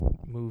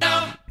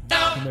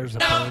And there's a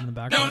bird in the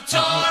background.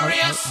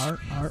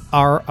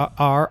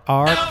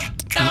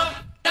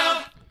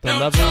 The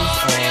levels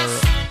are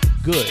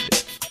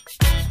good.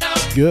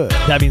 Good.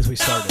 That means we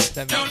started.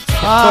 That means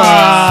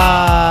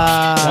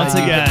Once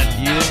again,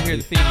 you didn't hear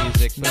the theme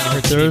music, but you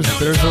heard the theme music.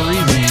 there's a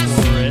reason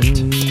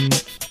for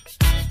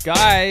it.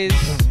 Guys.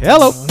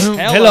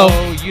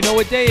 Hello. You know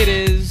what day it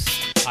is.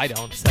 I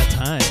don't. It's that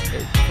time.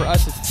 For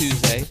us, it's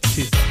Tuesday.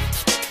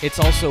 It's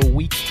also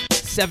week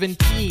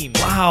 17.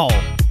 Wow.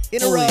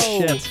 In Holy a row.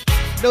 shit.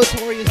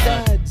 Notorious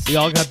Dads. We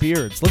all got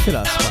beards. Look at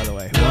us, by the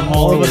way.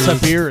 All of us have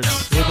beards.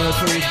 We're the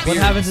Notorious What Beards.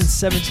 happens in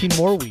 17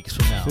 more weeks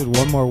from now? Dude,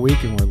 one more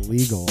week and we're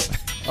legal.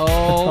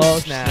 Oh,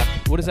 snap.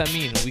 What does that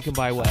mean? We can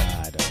buy what?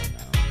 I don't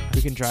know.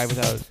 We can drive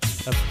without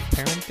a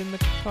parent in the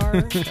car?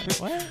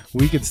 What?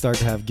 We could start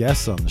to have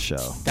guests on the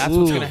show. That's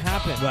what's going to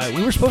happen. Right.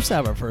 We were supposed to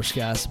have our first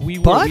guest. We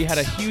had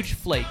a huge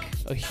flake,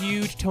 a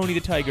huge Tony the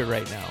Tiger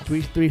right now. Do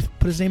we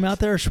put his name out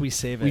there, or should we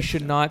save it? We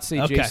should not say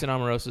Okay. Jason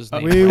Omarosa's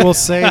name. We right will now.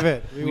 save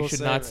it. We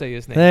should not say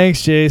his name.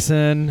 Thanks,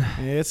 Jason.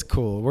 It's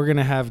cool. We're going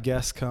to have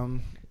guests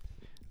come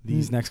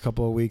these next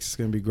couple of weeks. It's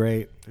going to be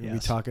great. We're going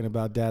to be talking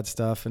about dad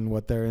stuff and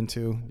what they're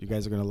into. You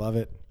guys are going to love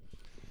it.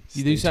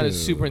 You sounded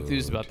super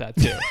enthused about that,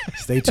 too.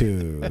 Stay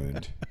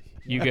tuned.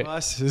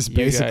 Us is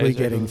basically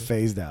getting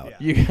phased out.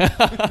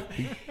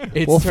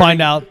 We'll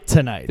find out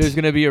tonight. There's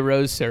going to be a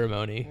rose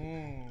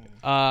ceremony.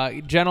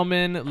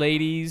 Gentlemen,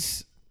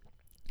 ladies.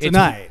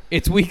 Tonight.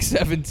 It's week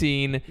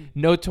 17.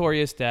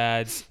 Notorious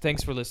Dads.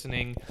 Thanks for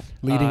listening.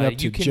 Leading up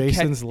to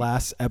Jason's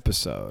last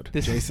episode.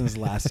 This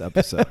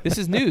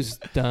is news.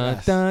 Dun,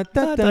 Yes. dun,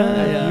 dun,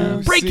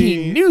 dun.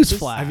 Breaking news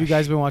flash. Have you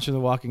guys been watching The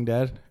Walking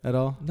Dead at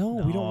all? No,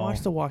 we don't watch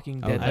The Walking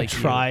Dead. I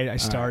tried. I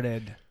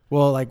started.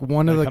 Well, like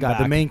one of the come guys,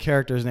 the back. main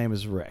character's name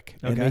is Rick.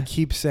 And Okay. they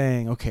keep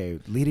saying, okay,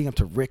 leading up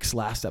to Rick's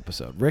last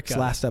episode. Rick's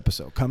last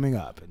episode coming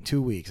up in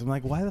 2 weeks. I'm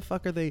like, why the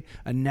fuck are they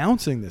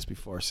announcing this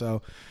before?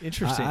 So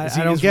Interesting. I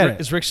don't get it.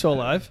 Is Rick still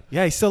alive?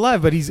 Yeah, he's still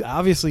alive, but he's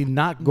obviously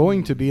not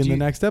going to be in the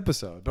next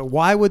episode. But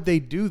why would they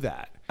do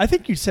that? I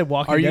think you said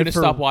Walking Are you Dead. going to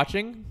stop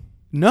watching?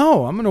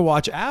 No, I'm going to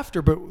watch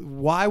after, but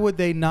why would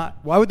they not?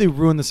 Why would they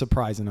ruin the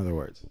surprise, in other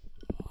words?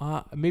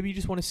 Maybe you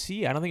just want to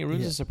see. I don't think it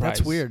ruins the surprise.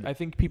 That's weird. I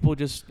think people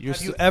just...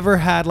 Have you ever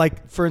had,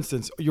 like, for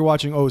instance, you're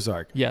watching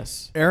Ozark.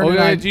 Yes. Aaron and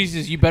I,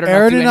 Jesus, you better not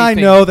Aaron do and I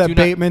anything. know that Do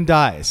not- Bateman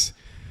dies.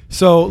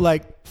 So,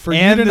 like, for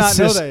and you to the not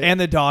know sis- that, and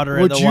the daughter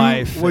would and the you,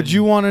 wife. Would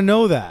you want to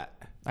know that?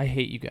 I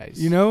hate you guys.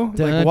 You know?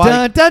 Dun, Like, why?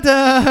 dun, dun,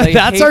 dun. Like,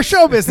 That's hate- our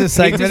show business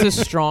Hate segment. is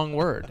a strong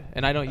word,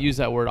 and I don't use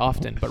that word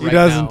often. But He right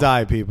doesn't now,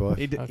 die, people.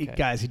 He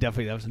guys, he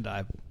definitely doesn't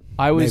die.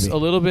 I was Maybe. a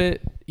little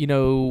bit.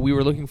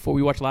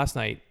 We watched last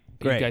night.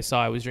 Great. You guys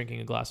saw I was drinking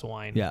a glass of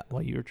wine. Yeah.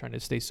 While you were trying to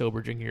stay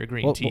sober, drinking your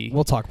green tea.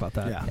 We'll talk about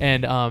that. Yeah.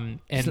 And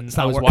It's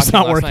I not was wor- watching it's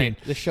not last working. night.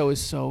 The show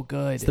is so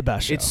good. It's the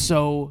best show. It's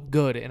so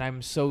good, and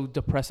I'm so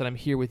depressed that I'm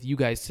here with you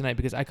guys tonight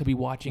because I could be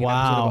watching an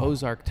Wow. episode of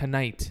Ozark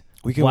tonight.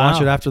 We can Wow.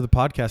 watch it after the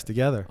podcast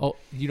together. Oh,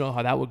 you know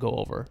how that would go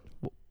over.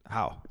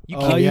 How? You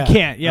Oh, can't. you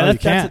can't. Yeah, Oh, you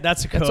that's can't.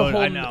 that's a code. That's a whole.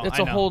 I know. That's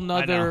I a know, whole I know.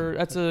 nother.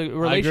 That's a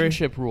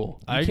relationship rule.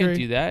 You I can't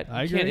agree. do that.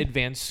 I You can't agree.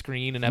 advance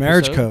screen an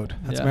Marriage episode. code.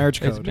 That's Yeah.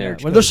 marriage It's code.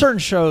 marriage Well, there's certain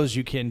shows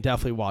you can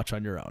definitely watch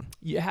on your own.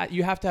 You have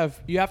to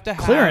have Clarence. You have to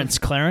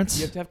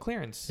have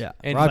clearance. Yeah.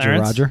 And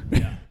Roger.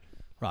 Yeah.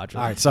 Roger.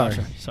 All right, sorry.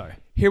 Sorry.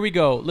 Here we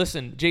go.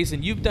 Listen,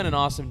 Jason, you've done an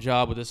awesome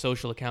job with the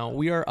social account.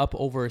 We are up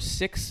over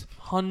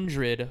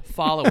 600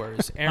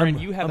 followers. Aaron,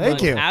 you have Thank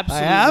done you.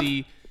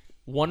 absolutely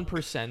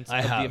 1% I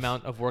of the have.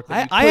 amount of work that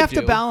you could I have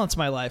do. to balance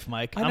my life,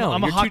 Mike. I know.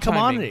 I'm a you're hot two-timing.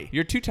 commodity.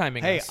 You're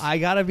two-timing Hey, us. I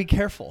gotta be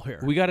careful here.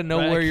 We gotta know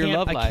Right? where your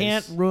love lies. I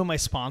can't ruin my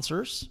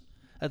sponsors.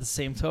 At the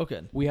same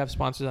token, We have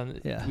sponsors on.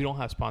 Yeah. We don't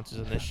have sponsors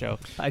on this show.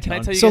 I Can I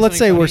don't. tell you So guys let's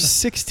say something we're funny?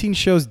 16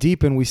 shows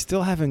deep and we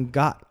still haven't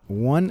got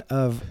one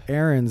of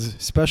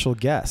Aaron's special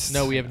guests.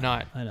 No, we have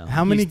not. I know.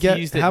 How many He's guests?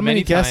 teased it How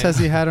many many guests times.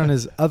 has he had on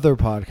his other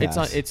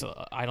podcast? It's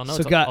I don't know. So,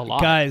 It's a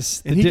lot.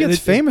 guys, and he gets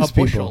famous a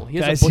bushel. people. He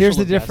has a guys, bushel here's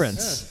the of guests.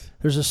 difference.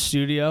 There's a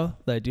studio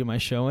that I do my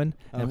show in,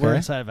 and Okay. we're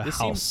inside of a This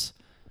house.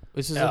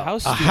 This is a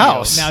house. A studio.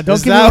 house. Now, don't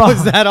is get me that, wrong.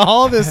 Is that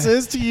all this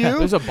is to you?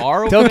 There's a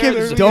bar over Don't there. get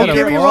There's a don't set of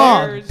get me chairs.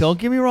 wrong. Don't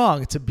get me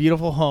wrong. It's a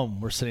beautiful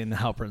home. We're sitting in the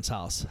Halperin's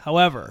house.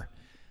 However,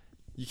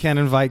 You can't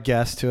invite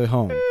guests to a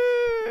home.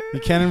 You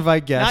can't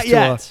invite guests not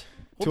yet.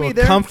 to We'll a be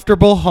there.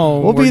 comfortable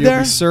home We'll where be you'll there.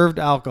 be served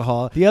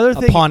alcohol The other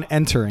thing, upon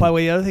entering. by the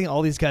way, the other thing,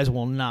 all these guys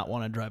will not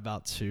want to drive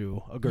out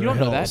to Agoura You don't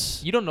know that.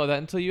 Hills. You don't know that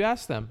until you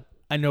ask them.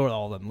 I know where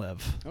all of them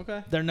live.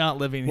 Okay. They're not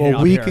living Well,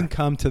 out we here. can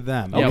come to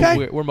them. Yeah,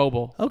 Okay. we're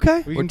mobile.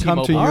 Okay. We We're can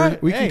come to T-Mobile. your. All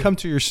right. We Hey. can come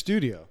to your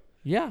studio.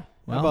 Yeah.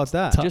 How about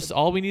that? Just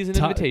all we need is an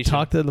invitation.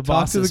 Talk to the Talk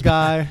boss. to the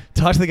guy.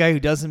 Talk to the guy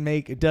who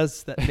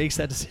makes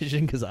that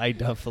decision because I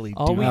definitely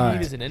all do. we All need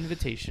right. is an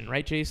invitation,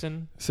 right,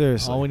 Jason?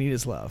 Seriously. All we need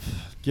is love.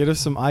 Get us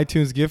some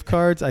iTunes gift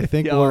cards. I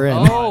think Yeah. we're in.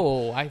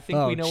 Oh, I think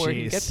Oh, we know where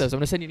he can get jeez. those. I'm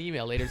gonna send you an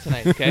email later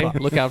tonight. Okay,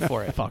 look out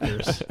for it.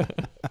 Fuckers.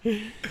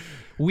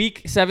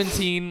 Week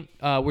 17,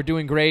 we're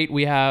doing great.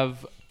 We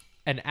have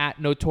an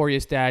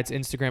 @NotoriousDads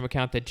Instagram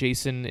account that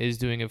Jason is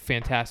doing a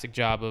fantastic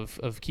job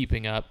of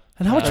keeping up.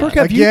 And how much work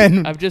have again,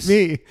 you?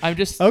 I'm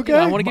just Okay.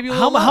 I want to give you a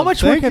little How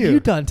much work Thank have you. you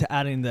done to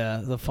adding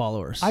the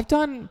followers? I've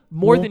done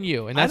more than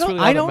you, and that's really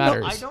all that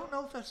matters. I don't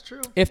know if that's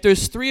true. If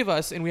there's 3 of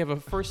us and we have a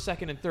first,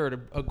 second, and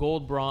third, a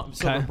gold, bronze,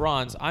 silver,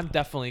 bronze, I'm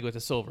definitely with a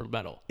silver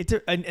medal. It's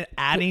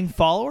adding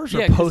followers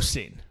or 'cause-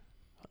 posting?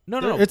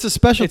 No. It's a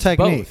special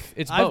technique. Both.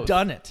 It's I've both.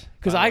 done it.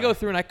 Because I go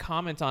through and I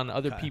comment on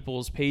other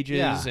people's pages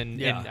Yeah.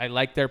 and I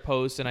like their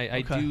posts and I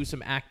Okay. do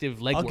some active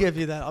legwork. I'll give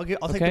you that. I'll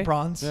take Okay. the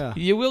bronze. Yeah.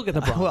 You will get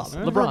the bronze.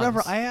 Well, the bronze.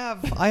 remember,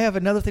 I have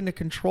another thing to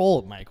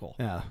control, Michael.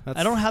 Yeah.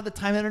 I don't have the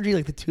time and energy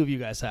like the two of you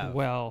guys have.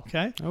 Well,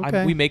 Okay.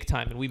 Okay. we make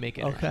time and we make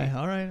energy. Okay.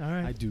 All right.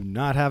 I do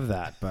not have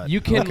that, but You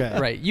can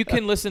okay. You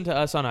can listen to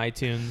us on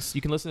iTunes.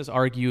 You can listen to us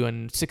argue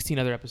and 16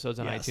 other episodes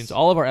on Yes. iTunes.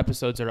 All of our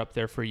episodes are up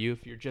there for you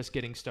if you're just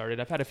getting started.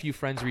 I've had a few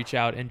friends reach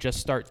out and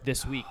just start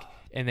this week,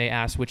 and they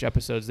asked which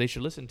episodes they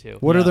should listen to.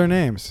 What are their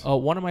names?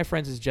 One of my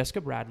friends is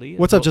Jessica Bradley.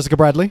 What's up, Jessica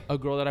Bradley? A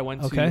girl that I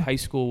went Okay. to high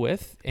school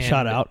with. And,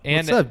 Shout out.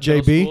 And What's up,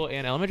 middle JB? School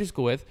and elementary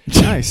school with.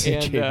 Nice.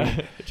 And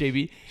JB.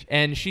 JB.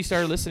 And she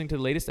started listening to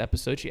the latest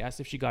episode. She asked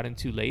if she got in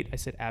too late. I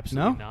said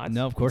absolutely not.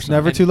 No, of course It's not.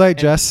 never And- too late, and-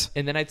 Jess.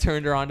 And then I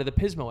turned her on to the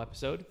Pismo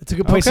episode. It's a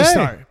good place to Okay.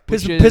 start.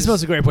 which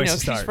Pismo's a great place to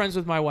She's start. friends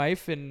with my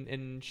wife,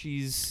 and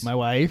she's My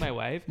wife. My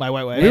wife. My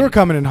white We were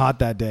coming in hot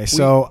that day,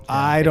 so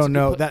I it's a don't good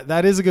know. pla-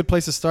 That is a good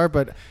place to start,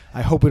 but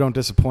I hope we don't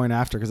disappoint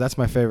after because that's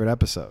my favorite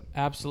episode.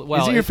 Absolutely.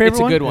 Well, it your it's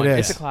favorite a good one? one. It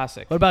It's is. a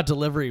classic. What about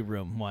Delivery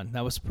Room one?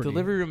 That was pretty.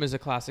 Delivery Room is a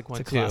classic one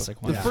It's a too.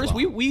 classic one The as first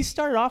well. we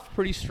started off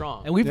pretty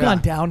strong. And we've Yeah. gone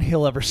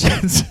downhill ever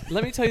since.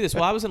 Let me tell you this.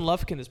 While I was in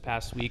Lufkin this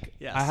past week,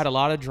 Yes. I had a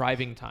lot of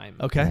driving time.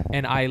 Okay.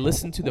 And I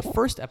listened to the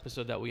first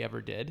episode that we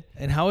ever did.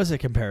 And how is it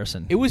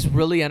comparison? It was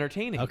really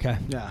entertaining. Okay.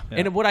 Yeah. Yeah.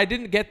 And what I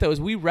didn't get though is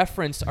we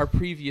referenced our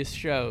previous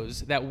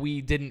shows that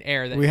we didn't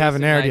air. That We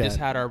haven't Jason and aired I yet. just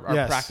had our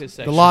Yes. practice The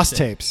session. lost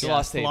tapes. The Yes,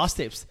 lost the tapes. lost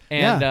tapes.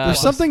 And There's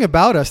something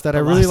about us that I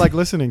really lost- like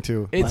listening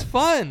to. It's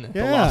fun.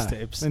 Yeah. lost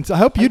tapes. And so I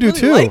hope you I do really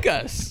too. like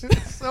us.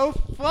 It's so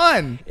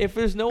fun. If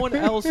there's no one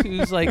else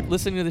who's like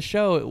listening to the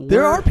show,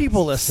 There we're- are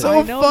people listening. So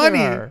I know funny.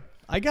 there are.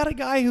 I got a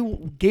guy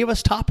who gave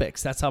us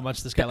topics. That's how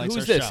much this guy likes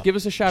Who's our this? show. Give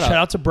us a shout out. Shout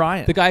out to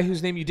Brian. The guy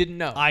whose name you didn't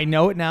know. I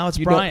know it now. It's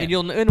You don't- Brian. and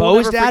we'll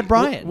Bo's never dad, forget-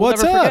 Brian. we'll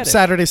What's never up, forget it.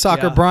 Saturday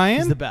Soccer Yeah. Brian?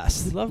 He's the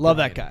best. We love Love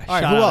that Brian. guy. All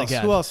right, Shout who out else?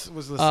 again. Who else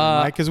was listening,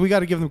 Mike? Because we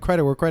got to give them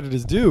credit where credit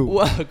is due.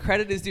 Well,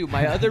 credit is due.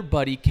 My other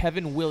buddy,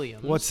 Kevin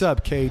Williams. What's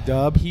up,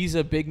 K-Dub? He's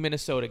a big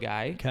Minnesota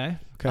guy. Okay.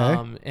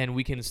 Okay. And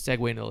we can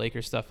segue into the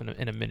Lakers stuff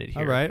in a minute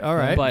here. All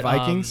right. But,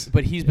 Vikings.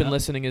 but he's been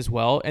listening as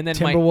well. And then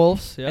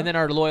Timberwolves. Yeah. and then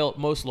our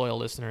most loyal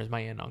listener is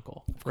my aunt and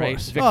uncle. Right?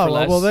 course. Vic Oh,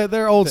 Verles. well,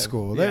 they're old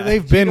school. Yeah.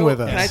 They've Do you been know- with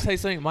Can I us. tell you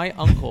something? My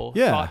uncle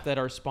Yeah. thought that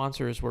our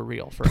sponsors were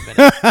real for a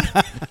minute.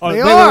 Oh,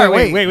 They wait, are.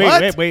 Wait, Wait, wait,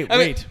 what? wait, wait, I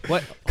mean- wait.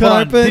 What? Hold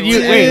on. Carpet Did you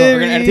we're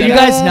gonna edit Did you that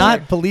guys out.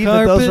 not believe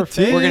that those were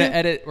fake? We're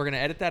gonna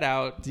edit that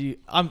out.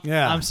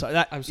 I'm sorry.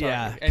 I'm sorry.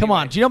 Yeah. Anyway. Come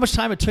on. Do you know how much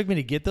time it took me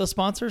to get those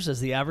sponsors as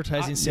the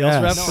advertising sales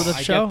yes. rep No, for the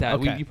I show? get that.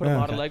 Okay. You put a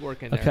lot of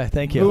legwork in there. Okay,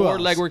 thank you. Who More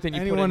else? legwork than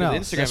you Anyone put into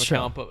else? the Instagram That's true.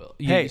 account. But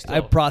you Hey, still, I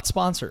brought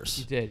sponsors.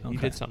 You did. You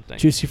did something.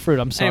 Juicy fruit.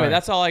 I'm sorry. Anyway,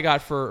 that's all I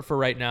got for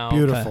right now.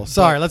 Beautiful. Okay.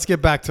 Sorry, let's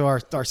get back to our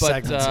But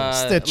segments.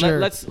 Stitcher.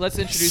 let's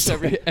introduce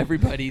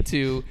everybody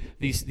to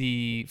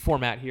the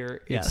format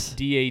here. Yes.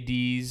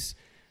 It's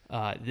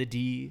DADs.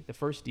 The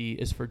first D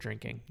is for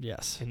drinking.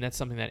 Yes. And that's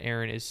something that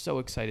Aaron is so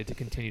excited to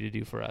continue to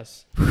do for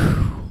us.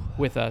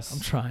 With us. I'm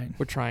trying.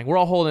 We're trying. We're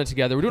all holding it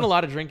together. We're doing a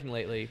lot of drinking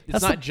lately. It's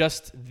That's not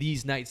just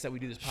these nights that we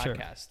do this Sure.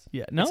 podcast.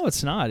 Yeah. No,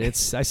 it's not.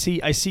 It's I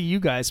see you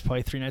guys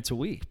probably 3 nights a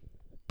week.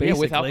 Yeah,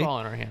 with basically, alcohol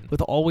in our hand.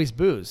 with always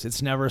booze.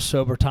 It's never a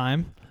sober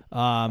time.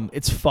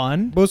 It's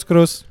fun, Booze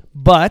Cruz.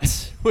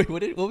 but Wait,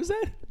 what was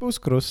that? Booze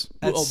Cruz.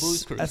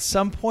 Booze Cruise. at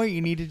some point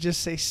you need to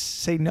just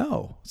say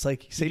no. It's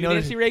like say You no.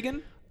 Nancy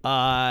Reagan?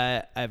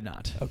 I have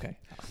not. Okay.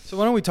 So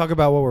why don't we talk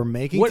about what we're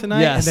making What-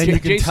 tonight, Yes. and then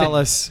you can Jason, tell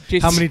us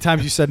Jason. how many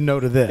times you said no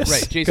to this.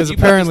 Right, Jason, Because you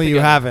put apparently this you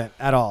together. haven't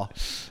at all. What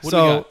do we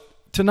So got?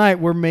 tonight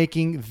we're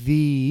making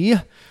the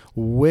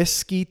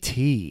whiskey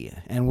tea,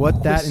 and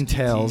what that Whiskey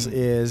entails tea.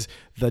 is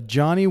the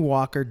Johnny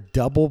Walker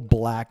Double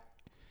Black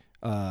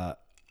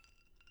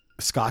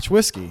Scotch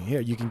whiskey. Here,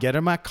 you can get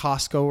them at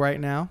Costco right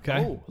now.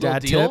 Okay. Oh,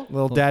 Dad little deal? tip,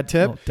 little dad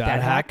tip. Little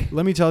dad hack.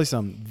 Let me tell you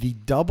something. The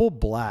Double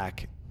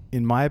Black,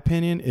 in my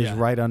opinion, is Yeah.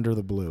 right under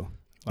the blue.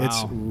 Wow.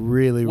 It's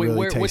really, Wait,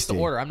 really tasty. what's the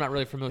order? I'm not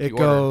really familiar with It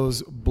the order.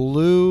 goes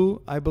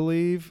blue, I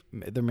believe.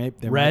 There might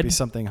be Red?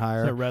 something Is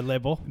higher. that red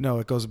label? No,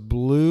 it goes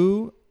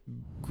blue,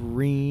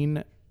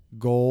 green,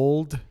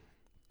 gold,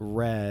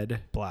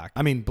 red. Black.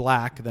 I mean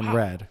black, then Wow.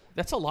 red.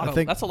 That's a lot I of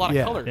think- that's a lot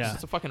yeah. of colors. Yeah.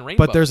 It's a fucking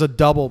rainbow. But there's a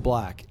double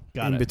black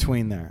Got in it.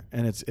 between there,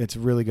 and it's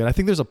really good. I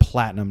think there's a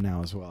platinum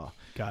now as well.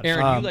 Got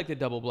Aaron, Um, you like the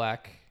double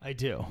black. I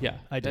do. Yeah.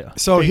 I do.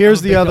 So Big- here's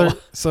I'm a the big other.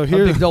 double- So I'm a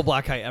here's big double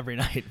black guy every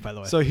night. By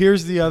the way. So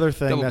here's the other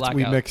thing Double that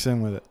we blackout. mix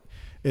in with it.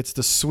 It's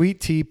the sweet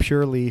tea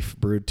pure leaf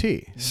brewed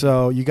tea.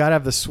 So you got to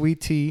have the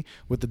sweet tea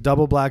with the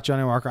double black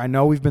Johnny Walker. I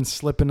know we've been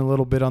slipping a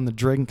little bit on the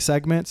drink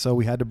segment, so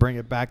we had to bring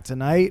it back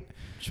tonight.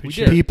 Should we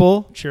did.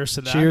 People, cheers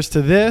to that. cheers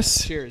to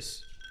this.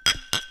 Cheers.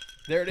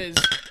 There it is.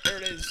 There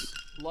it is.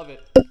 Love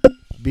it.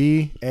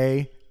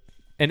 B-A.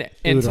 And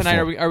Beautiful. tonight,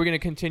 are we going to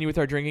continue with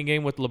our drinking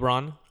game with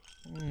LeBron?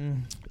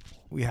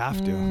 We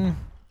have to.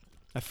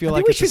 I feel I like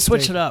think we it's a should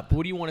switch steak. it up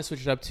What do you want to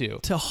switch it up to?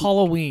 to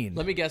Halloween.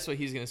 Let me guess what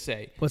he's going to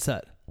say. What's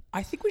that?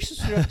 I think we should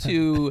switch it up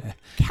to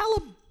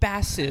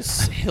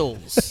Calabasas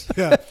Hills.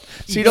 Yeah.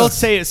 So you don't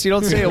say it. So you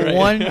don't say it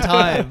one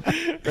time.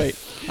 Right.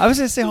 I was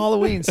gonna say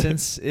Halloween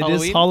since it is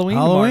Halloween? Halloween.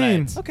 tomorrow Halloween.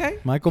 night. Okay.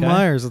 Michael Okay.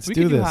 Myers, let's We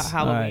do could do this.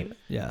 Halloween. All right.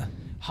 Yeah.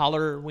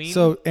 Halloween.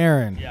 So,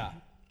 Aaron, Yeah.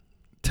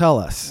 tell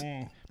us.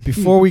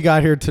 Before we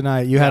got here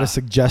tonight, you had Yeah. a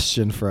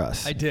suggestion for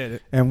us. I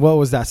did. And what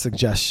was that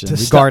suggestion To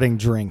regarding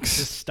drinks?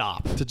 To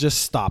stop. To just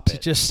stop To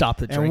it. just stop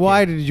the drinking. And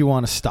why did you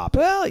want to stop it?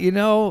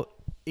 Well,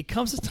 it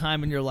comes a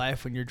time in your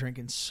life when you're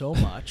drinking so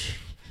much.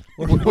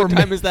 what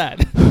time is that?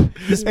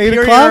 This 8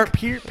 period o'clock?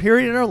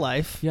 period in our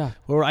life Yeah.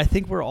 where I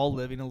think we're all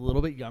living a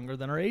little bit younger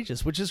than our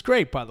ages, which is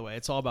great, by the way.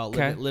 It's all about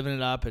Okay. living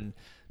it up and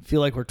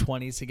feel like we're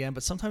 20s again.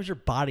 But sometimes your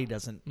body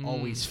doesn't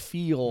always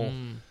feel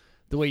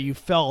the way you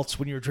felt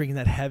when you were drinking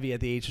that heavy at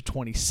the age of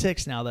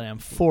 26 now that I'm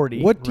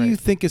 40. What do you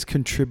think is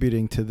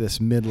contributing to this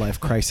midlife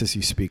crisis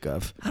you speak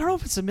of? I don't know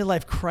if it's a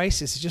midlife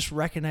crisis. It's just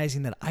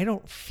recognizing that I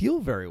don't feel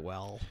very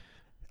well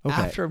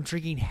after I'm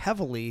drinking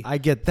heavily. I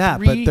get that,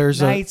 three but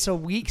there's nights a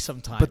week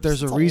sometimes. but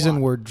there's a It's reason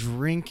lot. we're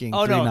drinking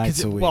Oh, 3 no, 'cause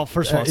nights a it- week. well,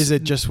 first of all, is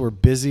it just we're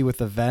busy with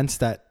events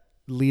that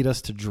lead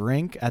us to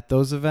drink at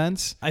those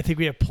events? I think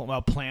we have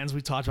plans.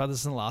 We talked about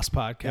this in the last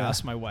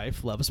podcast. My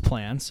wife loves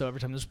plans, so every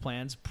time there's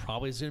plans,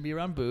 probably it's going to be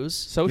around booze.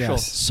 Social.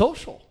 Yes.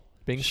 Social.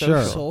 Being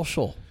Sure.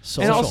 social.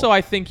 Social. And also,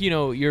 I think,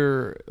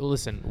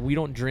 listen, we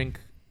don't drink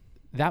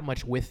that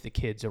much with the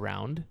kids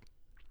around.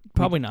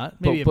 probably not.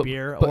 Maybe a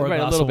beer or a right,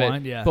 glass little of bit.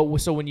 wine. Yeah. But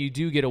so when you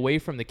do get away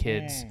from the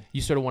kids, you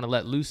sort of want to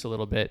let loose a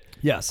little bit.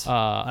 yes,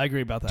 I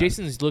agree about that.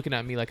 Jason's looking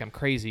at me like I'm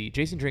crazy.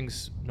 Jason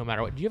drinks no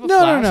matter what. Do you have a No,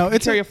 flask? no. Can you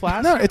carry a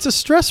flask? No, it's a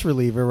stress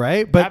reliever,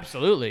 right? But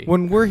absolutely.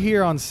 when we're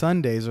here on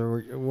Sundays or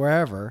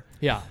wherever,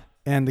 Yeah.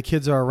 and the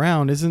kids are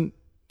around,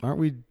 aren't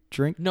we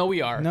drink? No,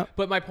 we are. No.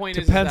 But my point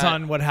Depends is that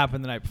on what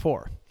happened the night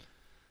before.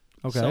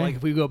 Okay. So like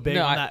if we go big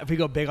No, on I- that, if we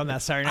go big on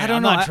that Saturday night, I don't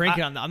I'm know. not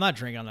drinking on. I'm not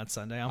drinking on that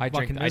Sunday. I'm I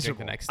fucking drink the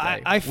miserable. next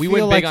day. I we feel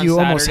went like big on you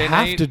almost Saturday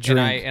have night, to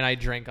drink. and I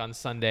drank on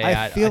Sunday I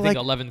at feel I think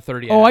like-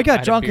 11:30. Oh, I had got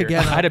a drunk beer.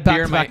 again. I had a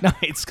beer in my.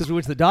 back-to-back nights because we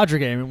went to the Dodger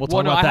game, and we'll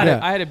talk about I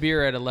that. had a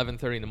beer at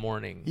 11:30 in the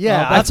morning.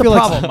 Yeah, that's I a feel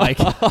problem, like,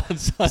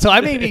 Mike. So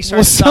I may be Well,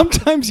 starting to stop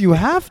sometimes you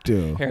have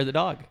to. Hair of the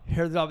dog.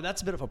 hair of the dog, but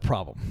that's a bit of a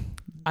problem.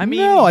 I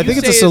mean, No, I you think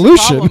it's say a it's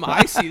solution. problem,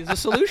 I see it as a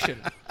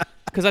solution.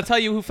 Because I tell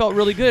you who felt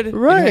really good.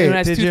 Right. And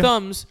has Did 2 you?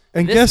 thumbs.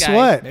 And this guess guy.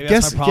 what? Maybe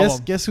that's Guess my guess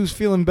problem. guess who's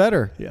feeling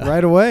better Yeah.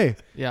 right away?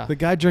 Yeah. The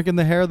guy drinking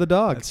the hair of the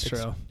dog. That's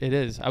true. It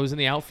is. I was in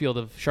the outfield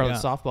of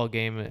Charlotte's Yeah. softball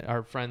game.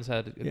 Our friends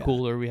had a Yeah.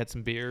 cooler. We had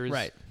some beers.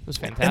 Right. It was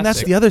fantastic. And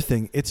that's the other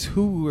thing. It's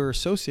who we're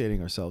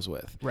associating ourselves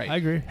with. Right. I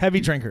agree.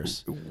 Heavy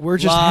drinkers. We're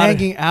just Lot of-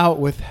 hanging out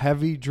with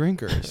heavy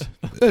drinkers.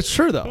 That's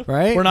true though.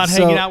 Right? We're not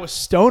So- hanging out with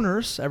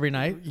stoners every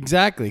night.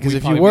 Exactly. Because We'd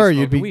if probably you be were, you'd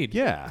smoking be weed.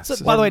 yeah. So,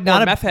 So- by the way, or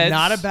not meth heads.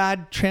 not a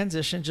bad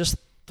transition. Just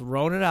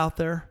throwing it out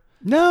there.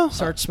 no.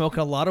 Start smoking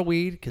a lot of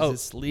weed because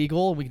it's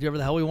legal. We can do whatever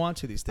the hell we want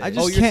to these days. I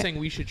just You're can't- saying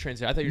we should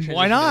transition. I thought you were transitioning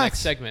Why to the not? next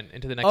segment,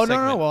 into the next Oh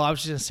segment. no. Well, I was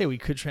just gonna say we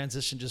could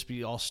transition, just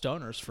be all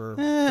stoners for.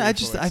 I 3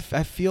 just 4 weeks.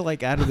 I feel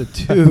like out of the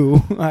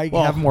two, I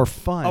Well, have more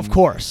fun. of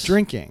course.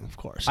 drinking. Of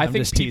course. I I'm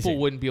think just people teasing.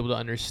 wouldn't be able to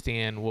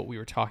understand what we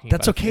were talking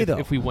That's about. okay, if, though.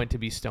 If we went to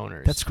be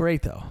stoners. That's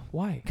great though,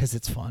 why. because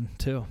it's fun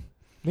too.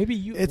 Maybe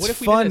you. It's what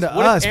if we fun did this? to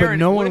What if us, but Aaron-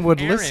 no what one if would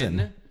Aaron-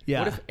 listen. Yeah.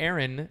 What if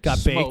Aaron Got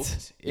smoked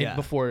baked? Yeah.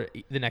 before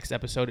the next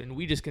episode, and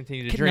we just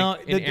continued to No,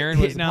 drink, and Aaron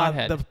was the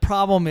pothead? The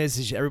problem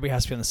is everybody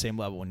has to be on the same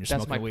level when you're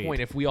That's smoking my weed.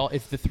 point.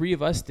 If the 3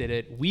 of us did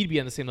it, we'd be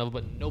on the same level,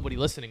 but nobody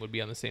listening would be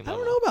on the same I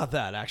level. don't know about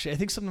that actually. I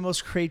think some of the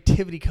most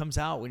creativity comes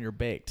out when you're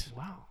baked.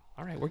 Wow.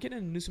 All right, we're getting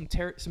into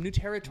some new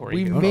territory.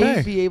 We here. may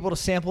Okay. be able to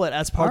sample it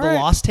as part of All the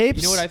right. Lost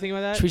Tapes. You know what I think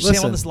about that? Should we Listen.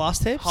 sample this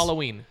Lost Tapes?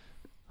 Halloween.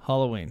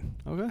 Halloween.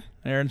 Okay.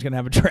 Aaron's gonna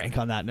have a drink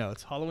on that note.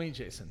 It's Halloween,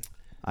 Jason.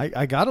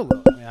 I got a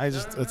little.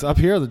 It's up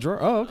here the drawer.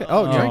 Oh, okay.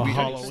 Oh, drink.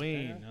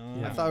 Halloween.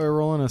 I thought we were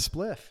rolling a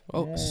spliff.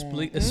 Oh, a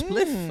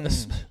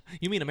spliff.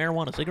 You mean a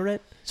marijuana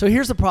cigarette? So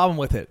here's the problem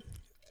with it.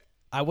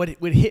 What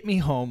hit me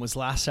home was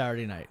last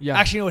Saturday night. Yeah.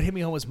 Actually, no, what hit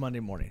me home was Monday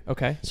morning.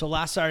 Okay. So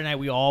last Saturday night,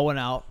 we all went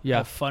out. Yeah.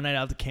 Had a fun night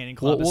out at the Canyon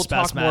Club. We'll at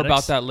talk more Spasmatics.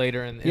 about that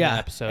later in the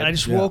episode. And I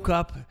just Yeah. woke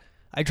up.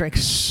 I drank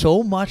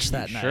so much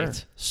that Sure.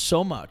 night.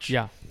 So much.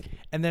 Yeah.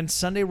 And then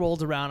Sunday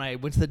rolled around. I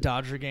went to the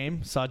Dodger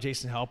game, saw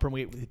Jason Halper,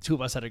 and the 2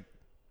 of us had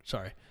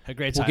a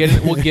great time.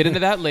 We'll get into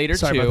that later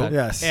Sorry too. about that.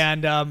 Yes.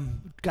 And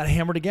got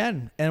hammered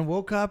again, and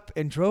woke up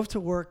and drove to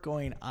work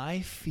going,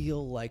 I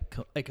feel like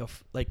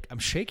I'm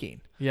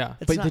shaking. Yeah.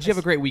 It's But not- did you have a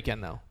it's- great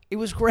weekend though? It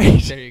was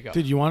great. There you go.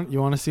 Dude, you want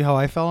to see how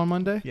I fell on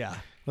Monday? Yeah.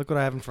 Look what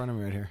I have in front of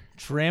me right here.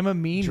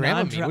 Dramamine.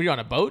 Dramamine. Were you on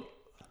a boat?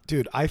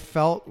 Dude, I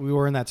felt we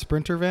were in that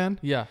Sprinter van.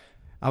 Yeah.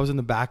 I was in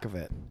the back of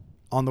it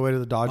on the way to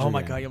the Dodger Oh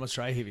my game. God, you almost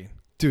dry heaving.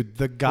 Dude,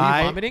 the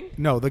guy. vomiting?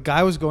 No, the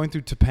guy was going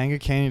through Topanga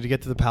Canyon to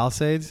get to the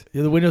Palisades.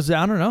 Are the windows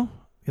down or no?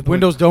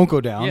 Windows don't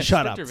go down. Yeah,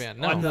 Shut up. Sprinter van.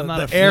 No. I'm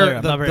not The familiar. air,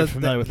 I'm not very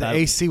familiar with the that.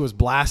 AC was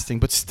blasting,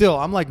 but still,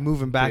 I'm like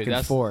moving back Dude,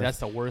 and forth. That's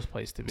the worst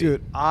place to be.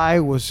 Dude, I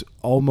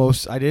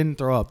didn't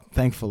throw up,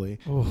 thankfully.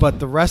 Oof. But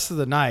the rest of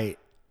the night,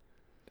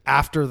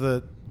 after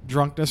the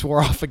drunkenness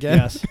wore off again,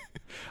 Yes.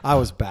 I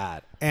was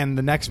bad. And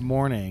the next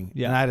morning,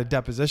 and I had a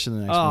deposition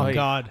the next Oh morning.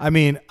 God. I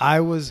mean, I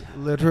was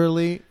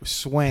literally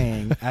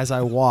swaying as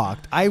I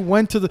walked. I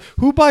went to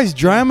who buys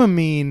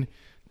Dramamine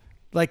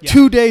like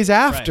 2 days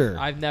after?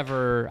 I've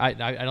never. I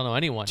don't know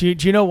anyone. Do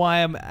you know why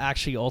I'm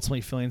actually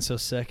ultimately feeling so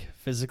sick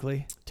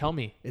physically? Tell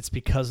me. It's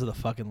because of the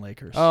fucking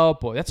Lakers. Oh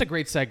boy, that's a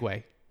great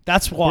segue.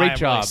 That's why Great I'm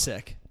job. really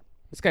sick.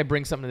 This guy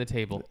brings something to the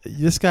table.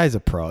 This guy's a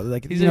pro.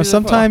 Like He's you know, a pro.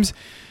 sometimes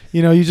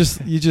you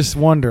just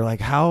wonder like,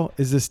 how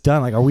is this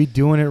done? Like, are we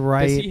doing it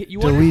right? You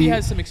wonder if he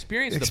has some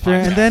experience with the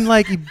podcast. And then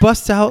like he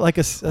busts out like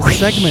a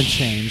segment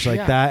change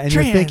like that, and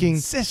you're thinking,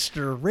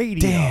 Sister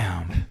Radio.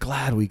 damn,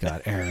 glad we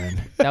got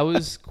Aaron. That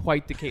was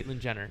quite the Caitlyn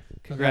Jenner.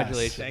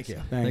 Congratulations. Thank you.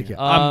 Thank you.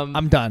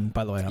 I'm done,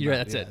 by the way. You're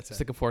right, that's it.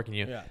 Stick a fork in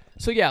you. Yeah.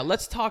 So yeah,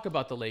 let's talk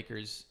about the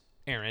Lakers,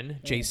 Aaron,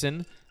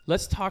 Jason.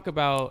 Let's talk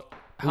about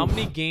how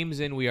many games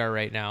in we are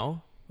right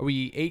now. Are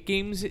we 8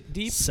 games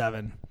deep?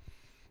 7.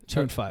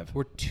 2-5.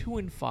 We're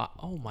 2-5.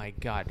 Oh my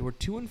God, we're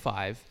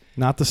 2-5.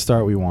 Not the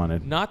start we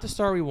wanted. Not the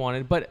star we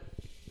wanted, but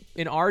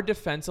in our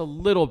defense, a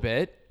little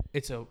bit.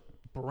 It's a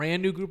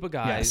brand new group of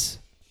guys, Yes.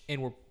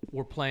 and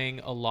we're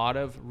playing a lot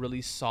of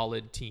really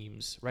solid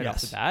teams right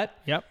off the Yes. bat.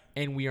 Yep.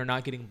 And we are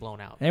not getting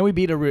blown out. And we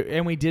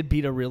did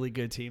beat a really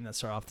good team that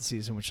started off the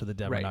season, which are the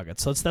Denver Right.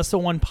 Nuggets. So that's the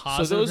one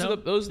positive. So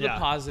those are the Yeah.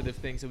 positive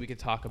things that we can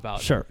talk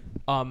about. Sure.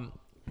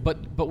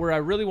 But where I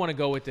really want to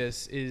go with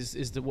this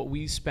is what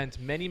we spent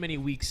many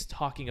weeks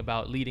talking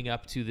about leading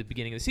up to the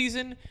beginning of the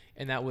season,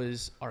 and that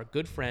was our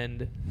good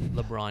friend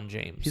LeBron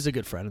James. He's a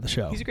good friend of the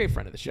show. He's a great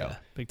friend of the show. Yeah,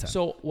 big time.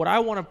 So what I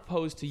want to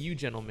pose to you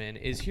gentlemen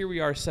is, here we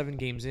are 7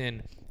 games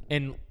in,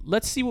 and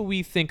let's see what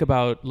we think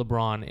about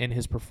LeBron and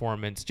his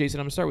performance. Jason,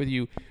 I'm going to start with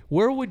you.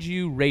 Where would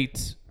you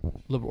rate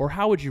or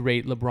how would you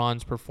rate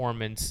LeBron's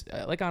performance,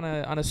 like on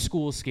a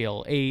school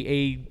scale,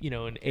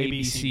 an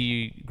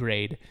ABC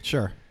grade?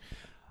 Sure.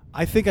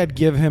 I think I'd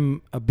give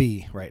him a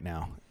B right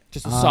now.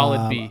 Just a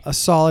solid B. A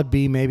solid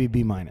B, maybe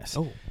B minus.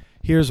 Oh.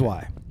 Here's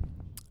why.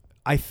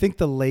 I think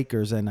the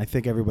Lakers, and I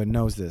think everyone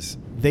knows this,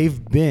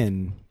 they've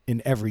been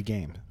in every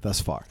game thus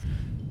far.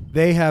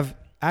 They have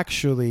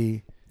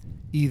actually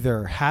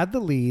either had the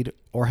lead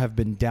or have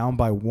been down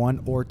by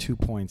 1 or 2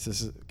 points.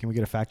 Can we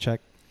get a fact check?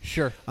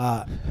 Sure.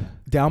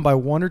 Down by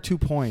 1 or 2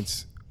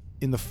 points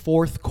in the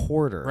fourth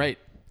quarter. Right.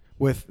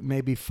 With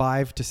maybe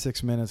 5 to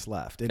 6 minutes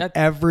left in That-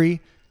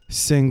 every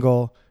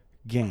single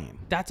game.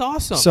 That's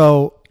awesome.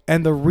 So,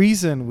 and the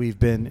reason we've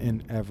been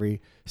in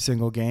every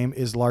single game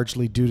is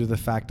largely due to the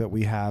fact that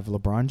we have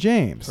LeBron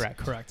James.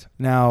 Correct.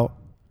 Now,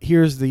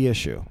 here's the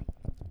issue.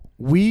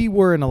 We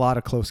were in a lot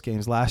of close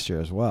games last year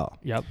as well.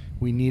 Yep.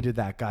 We needed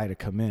that guy to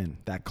come in,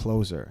 that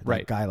closer,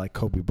 Right. that guy like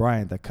Kobe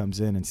Bryant that comes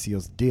in and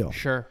seals the deal.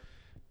 Sure.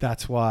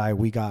 That's why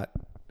we got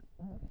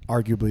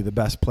arguably the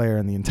best player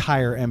in the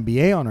entire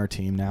NBA on our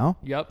team now.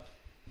 Yep.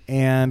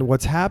 And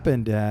what's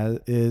happened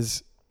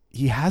is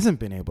he hasn't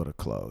been able to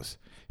close.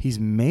 He's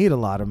made a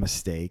lot of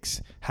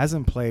mistakes,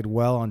 hasn't played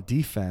well on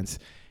defense,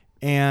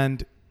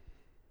 and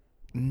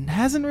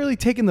hasn't really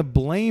taken the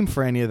blame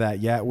for any of that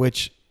yet,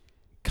 which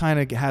kind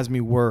of has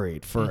me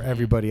worried for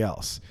everybody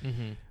else.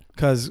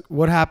 Because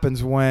what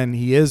happens when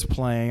he is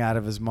playing out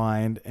of his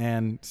mind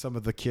and some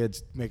of the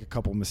kids make a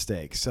couple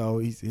mistakes? So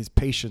his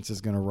patience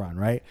is going to run,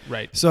 right?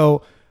 Right.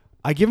 So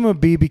I give him a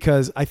B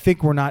because I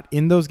think we're not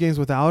in those games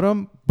without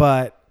him,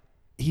 but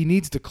he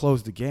needs to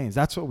close the games.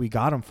 That's what we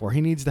got him for.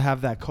 He needs to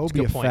have that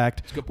Kobe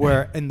effect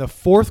where in the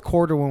fourth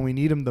quarter when we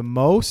need him the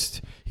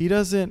most, he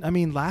doesn't. I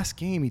mean, last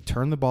game he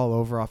turned the ball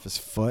over off his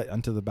foot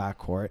onto the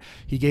backcourt.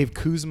 He gave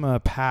Kuzma a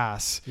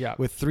pass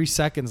with 3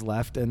 seconds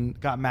left and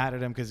got mad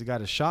at him because he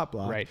got his shot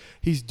blocked. Right.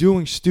 He's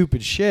doing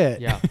stupid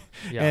shit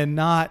and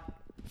not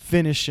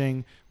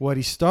finishing what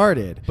he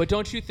started. But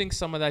don't you think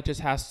some of that just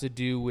has to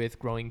do with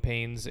growing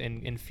pains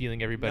and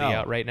feeling everybody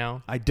out right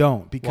now? I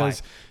don't,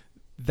 because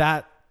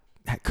that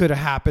could have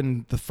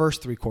happened the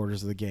first 3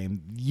 quarters of the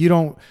game.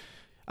 Yes,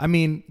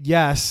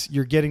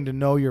 you're getting to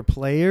know your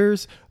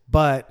players,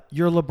 but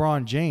you're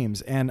LeBron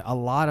James. And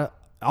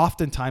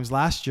oftentimes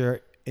last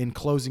year in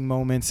closing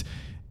moments,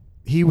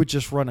 he would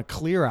just run a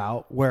clear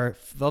out where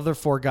the other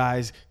 4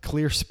 guys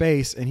clear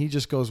space and he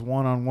just goes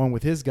one-on-one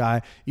with his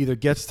guy, either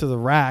gets to the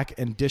rack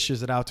and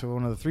dishes it out to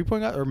one of the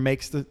 3-point guys or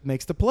makes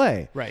the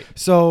play. Right.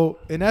 So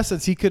in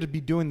essence, he could be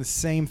doing the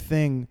same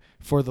thing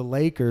for the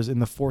Lakers in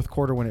the fourth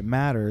quarter when it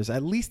matters,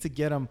 at least to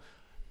get them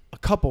a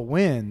couple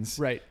wins.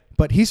 Right.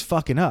 But he's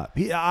fucking up.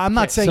 I'm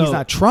not saying he's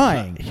not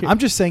trying. I'm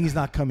just saying he's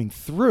not coming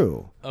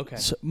through. Okay.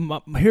 So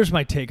here's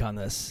my take on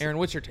this. Aaron,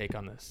 what's your take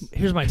on this?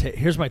 Here's my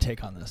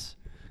take on this.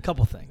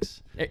 Couple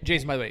things.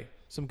 Jason, by the way,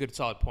 some good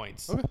solid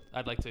points. Okay.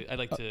 I'd like to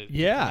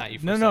Yeah. come at you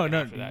for No. a second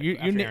after that, You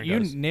after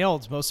Aaron goes.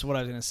 nailed most of what I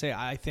was going to say.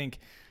 I think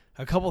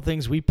a couple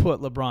things, we put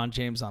LeBron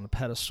James on a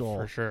pedestal.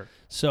 For sure.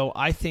 So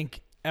I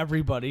think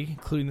everybody,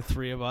 including the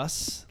three of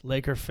us,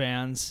 Laker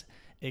fans,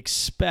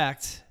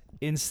 expect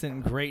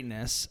instant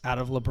greatness out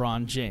of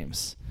LeBron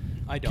James.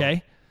 I don't.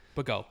 Okay,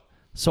 but go.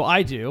 So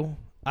I do.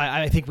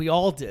 I think we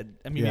all did.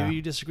 I mean, Yeah. maybe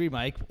you disagree,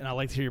 Mike, and I'd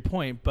like to hear your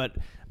point, but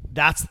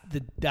that's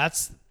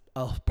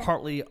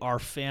partly our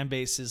fan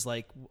bases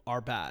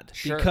are bad.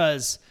 Sure.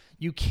 Because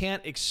you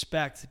can't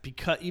expect,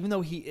 because even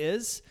though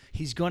he's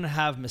going to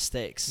have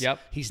mistakes. Yep.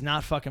 He's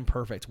not fucking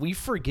perfect. We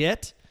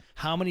forget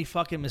how many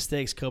fucking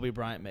mistakes Kobe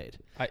Bryant made.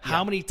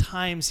 How many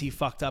times he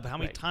fucked up. How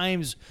many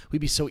times we'd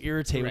be so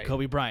irritated with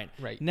Kobe Bryant.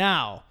 Right.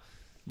 Now,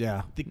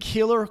 the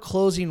killer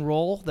closing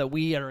role that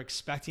we are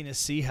expecting to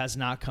see has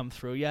not come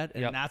through yet.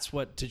 And that's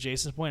what, to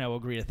Jason's point, I will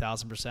agree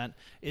 1,000%,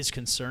 is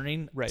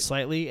concerning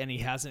slightly. And he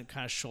hasn't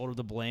kind of shouldered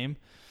the blame.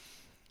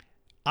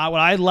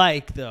 What I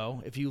like,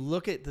 though, if you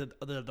look at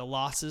the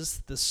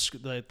losses,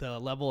 the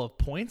level of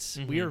points,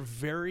 we are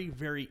very,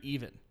 very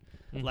even.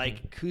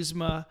 Like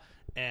Kuzma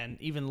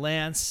and even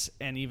Lance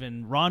and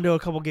even Rondo a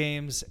couple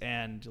games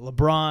and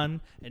LeBron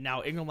and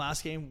now Ingram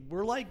last game,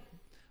 we're like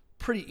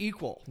pretty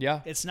equal.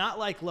 Yeah. It's not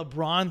like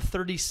LeBron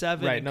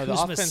 37 and no,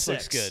 Kuzma the offense 6.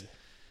 looks good.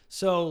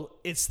 So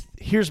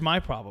here's my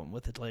problem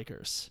with the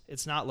Lakers.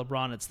 It's not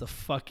LeBron, it's the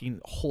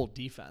fucking whole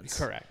defense.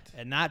 Correct.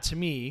 And that, to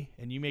me,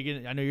 and I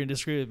know you're going to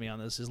disagree with me on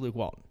this, is Luke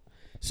Walton.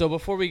 So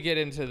before we get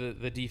into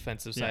the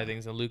defensive side of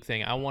things and Luke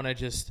thing, I want to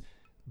just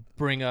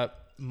bring up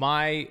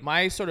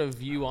my sort of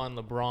view on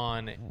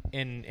LeBron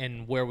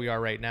and where we are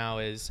right now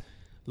is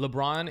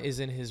LeBron is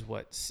in his,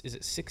 is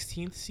it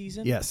 16th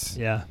season? Yes.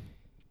 Yeah.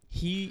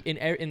 He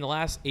in the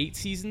last 8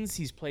 seasons,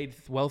 he's played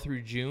well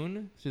through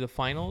June, through the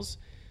finals.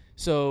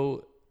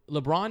 So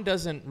LeBron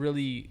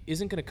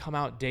isn't going to come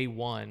out day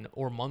 1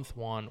 or month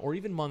 1 or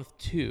even month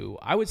 2.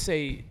 I would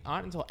say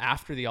not until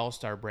after the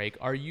All-Star break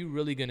are you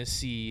really going to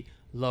see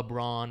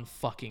LeBron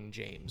fucking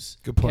James.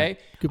 Good point. Okay?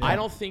 Good point. I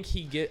don't think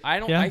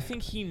I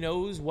think he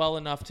knows well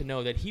enough to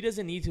know that he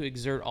doesn't need to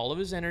exert all of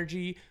his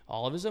energy,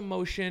 all of his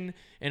emotion,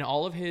 and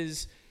all of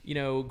his,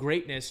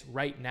 greatness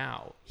right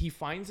now. He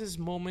finds his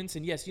moments,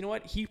 and yes, you know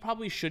what? He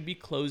probably should be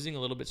closing a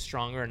little bit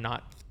stronger and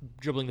not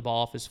dribbling the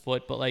ball off his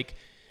foot, but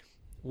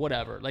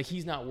whatever.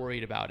 He's not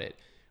worried about it.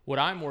 What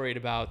I'm worried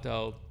about,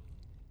 though,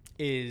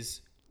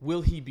 is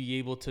will he be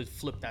able to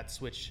flip that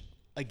switch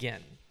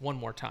again one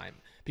more time?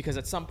 Because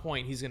at some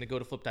point he's going to go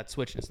to flip that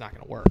switch and it's not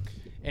going to work.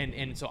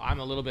 And so I'm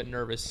a little bit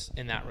nervous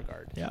in that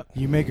regard. Yeah,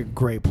 you make a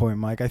great point,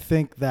 Mike. I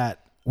think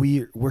that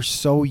we're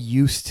so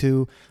used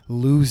to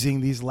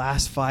losing these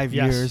last 5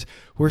 years.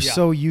 We're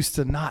so used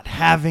to not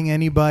having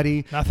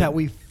anybody that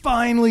we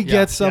finally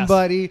get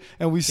somebody,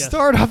 and we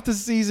start off the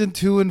season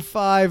 2 and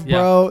 5,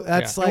 bro.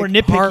 That's we're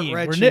nitpicking.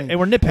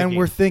 We're nitpicking, and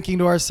we're thinking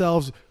to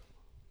ourselves,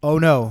 "Oh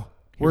no,"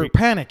 we're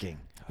panicking.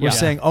 We're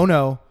saying, "Oh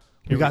no,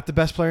 we got the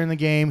best player in the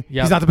game.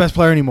 He's not the best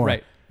player anymore."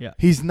 Right. Yeah.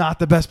 He's not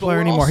the best player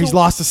anymore. Also, He's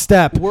lost a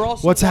step. We're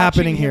also What's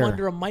happening watching him here?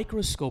 under a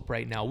microscope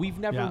right now. We've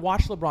never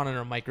watched LeBron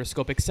under a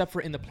microscope except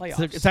for in the playoffs.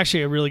 It's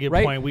actually a really good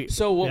point.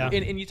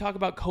 And you talk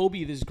about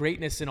Kobe, this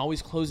greatness and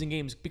always closing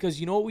games, because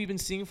you know what we've been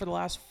seeing for the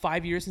last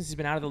 5 years since he's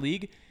been out of the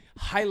league?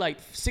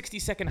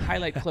 60-second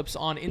highlight clips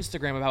on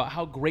Instagram about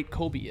how great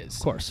Kobe is.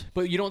 Of course.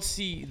 But you don't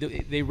see,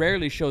 they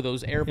rarely show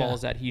those air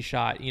balls that he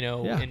shot,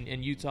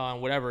 in Utah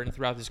and whatever, and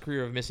throughout his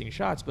career of missing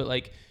shots.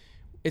 But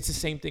it's the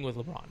same thing with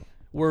LeBron.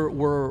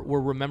 We're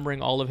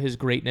remembering all of his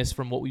greatness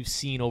from what we've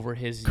seen over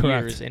his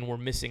years, and we're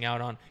missing out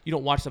on. You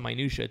don't watch the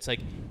minutia. It's like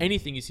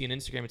anything you see on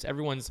Instagram. It's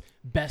everyone's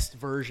best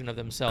version of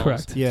themselves.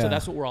 Correct. Yeah. So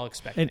that's what we're all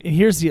expecting. And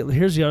here's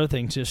the other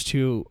thing, just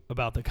too,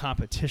 about the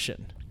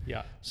competition.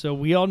 Yeah. So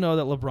we all know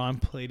that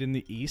LeBron played in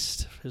the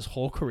East his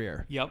whole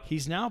career. Yep.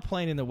 He's now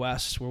playing in the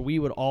West, where we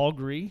would all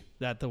agree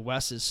that the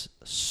West is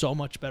so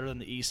much better than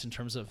the East in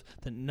terms of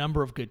the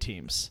number of good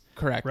teams.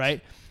 Correct.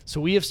 Right? So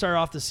we have started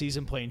off the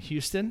season playing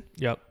Houston.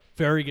 Yep.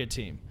 Very good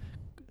team.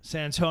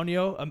 San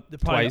Antonio,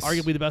 probably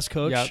arguably the best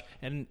coach,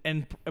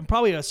 and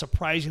probably a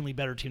surprisingly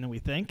better team than we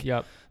think.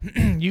 Yep.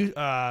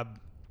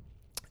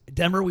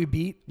 Denver we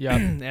beat. Yep.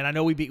 And I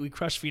know we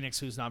crushed Phoenix,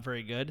 who's not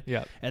very good.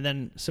 Yep. And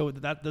then so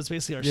that's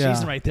basically our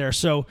season right there.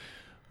 So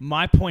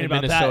my point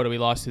about Minnesota, that, we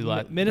lost to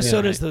that.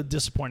 Minnesota is the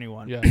disappointing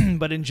one. Yeah.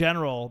 But in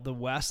general, the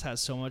West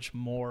has so much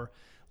more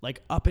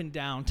up and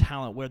down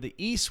talent, where the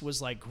East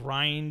was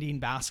grinding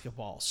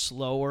basketball,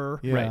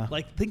 slower. Yeah.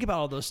 Think about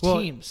all those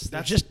teams.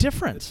 They're just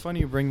different. It's funny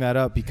you bring that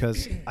up,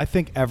 because I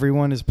think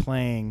everyone is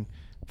playing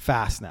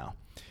fast now.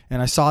 And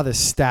I saw this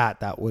stat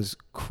that was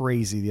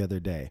crazy the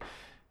other day.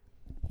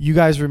 You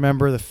guys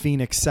remember the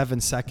Phoenix 7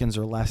 seconds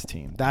or less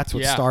team? That's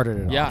what started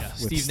it off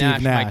with Steve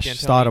Nash, Mike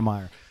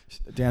Stoudemire,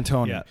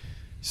 D'Antoni. Yeah.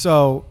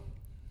 So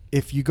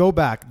if you go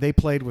back, they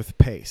played with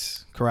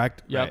pace,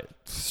 correct? Yep. Right.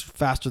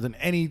 Faster than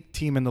any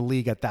team in the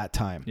league at that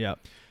time. Yep.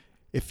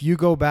 If you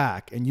go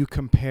back and you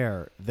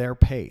compare their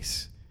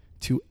pace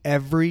to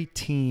every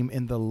team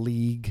in the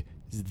league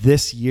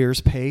this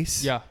year's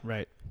pace,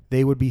 right,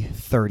 they would be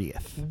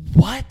 30th.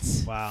 What?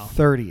 Wow.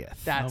 30th.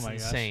 That's Oh my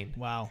gosh. insane.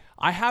 Wow.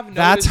 I have noticed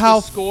That's how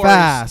the scores.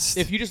 fast.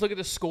 If you just look at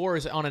the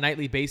scores on a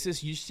nightly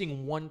basis, you're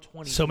seeing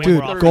 120. So many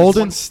Dude, more 130s,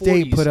 Golden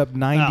State 140s. put up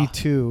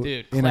 92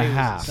 Dude, in a Clay was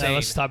half. insane. Now,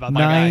 let's talk about my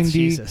guy.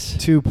 Jesus.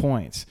 92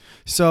 points.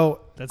 So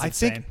That's I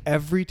think insane.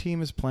 every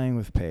team is playing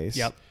with pace.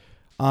 Yep.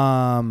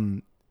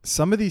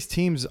 Some of these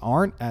teams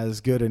aren't as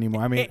good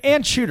anymore. I mean,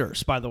 And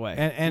shooters, by the way.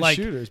 And like,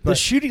 shooters, the but-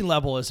 shooting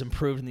level has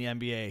improved in the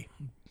NBA.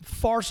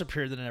 Far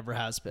superior than it ever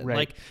has been. Right.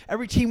 Like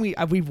every team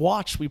we've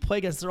watched, we play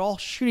against, they're all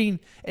shooting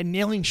and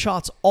nailing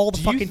shots all the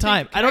Do you fucking think-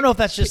 time. can I don't know if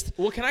that's just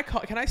Well, can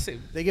I say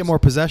they get more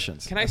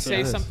possessions. Can I That's what say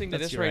it is. something to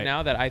That's this you're right right.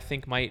 now that I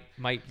think might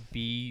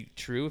be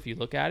true if you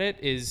look at it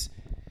is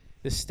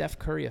the Steph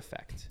Curry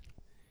effect.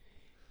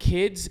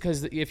 Kids,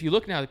 because if you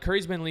look now,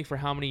 Curry's been in the league for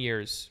how many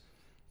years?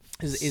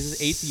 Is his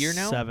 8th year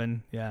now?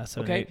 7. Yeah,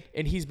 7. Okay, 8.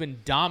 and he's been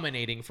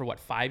dominating for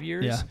 5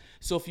 years? Yeah.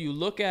 So if you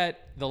look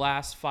at the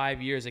last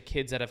 5 years of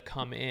kids that have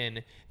come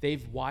in,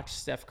 they've watched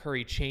Steph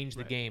Curry change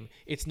the game.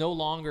 It's no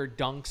longer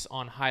dunks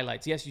on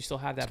highlights. Yes, you still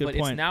have that, That's a but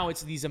good point.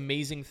 it's these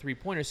amazing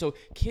 3-pointers. So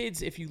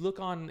kids, if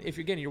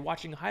you're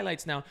watching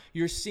highlights now,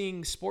 you're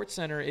seeing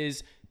SportsCenter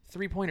is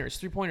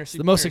 3-pointers.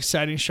 The most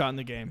exciting shot in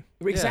the game.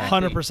 Exactly.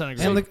 100%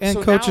 agree. And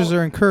So coaches now-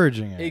 are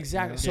encouraging it.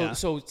 Exactly. Yeah.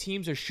 So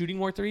teams are shooting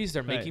more threes.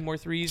 They're making more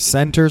threes.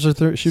 Centers are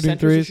shooting Centers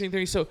are threes. shooting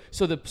threes.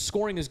 So the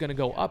scoring is going to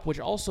go up, which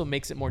also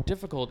makes it more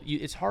difficult.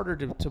 It's harder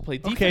to play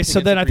defense. Okay, so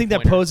against then a I think that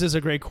three-pointer. poses a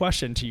great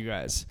question to you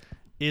guys.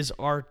 Is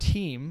our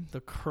team,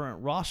 the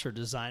current roster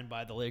designed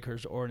by the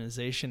Lakers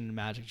organization and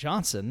Magic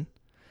Johnson,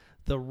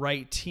 the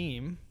right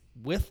team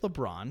with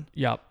LeBron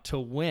Yep. to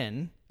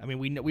win? I mean,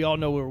 we all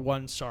know we're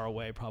 1 star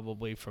away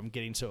probably from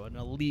getting to an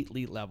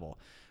elite level.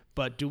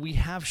 But do we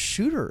have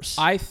shooters?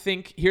 I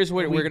think here's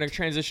where we're going to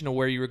transition to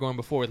where you were going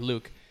before with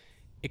Luke.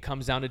 It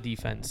comes down to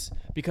defense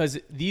because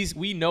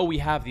we know we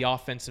have the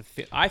offensive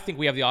fit. I think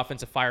we have the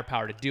offensive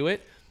firepower to do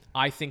it.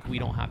 I think we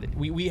don't have it.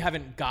 We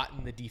haven't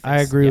gotten the defense. I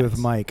agree yet. with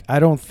Mike. I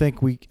don't think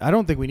we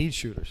need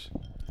shooters.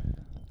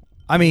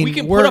 I mean, We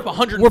can we're, put up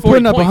 140 We're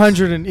putting up points.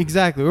 100 and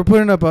exactly. We're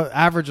putting up an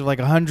average of like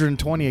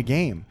 120 a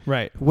game.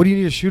 Right. What do you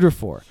need a shooter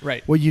for?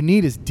 Right. What you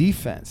need is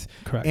defense.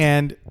 Correct.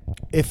 And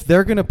if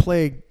they're going to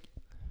play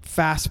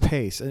fast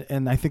pace,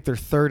 and I think they're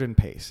third in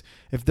pace,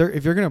 if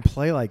you're going to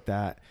play like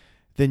that,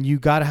 then you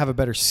got to have a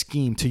better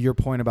scheme. To your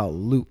point about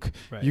Luke,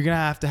 Right. you're going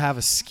to have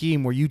a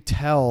scheme where you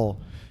tell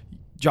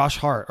Josh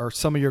Hart or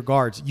some of your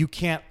guards, you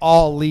can't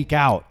all leak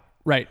out.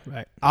 Right.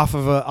 Off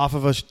of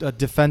a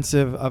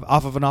defensive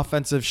off of an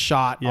offensive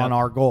shot Yep. on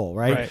our goal,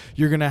 right? Right.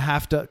 You're gonna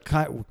have to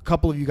a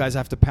couple of you guys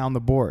have to pound the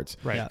boards,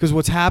 Right. Yeah. Because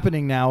what's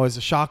happening now is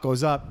the shot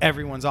goes up,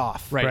 everyone's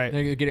off, Right. Right.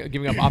 They're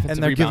giving up offensive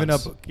and they're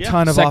rebounds. giving up a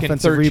ton of Second,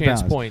 offensive third chance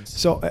rebounds. points.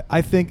 So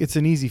I think it's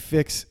an easy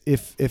fix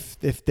if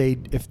they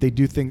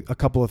do think a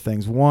couple of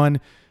things. One,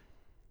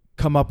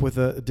 come up with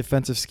a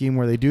defensive scheme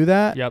where they do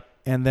that. Yep.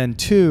 And then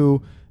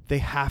 2, they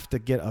have to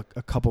get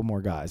a couple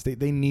more guys.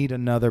 They need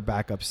another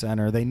backup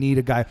center. They need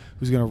a guy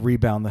who's going to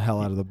rebound the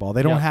hell out of the ball.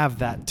 They don't Yep. have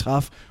that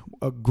tough,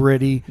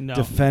 gritty No.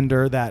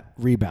 defender that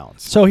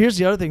rebounds. So here's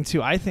the other thing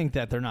too. I think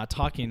that they're not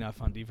talking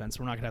enough on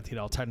defense. We're not gonna have to get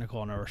all technical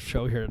on our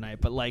show here tonight,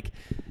 but like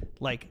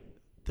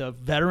the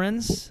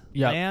veterans,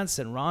 Yep. Lance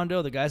and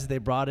Rondo, the guys that they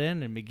brought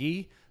in, and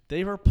McGee,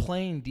 they were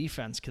playing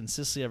defense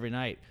consistently every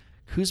night.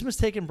 Kuzma's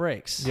taking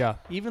breaks. Yeah.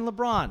 Even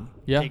LeBron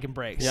Yeah. taking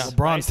breaks. Yeah.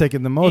 LeBron's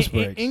taking the most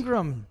breaks.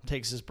 Ingram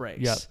takes his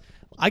breaks. Yep.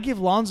 I give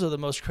Lonzo the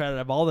most credit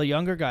of all the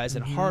younger guys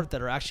at Hart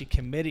that are actually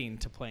committing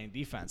to playing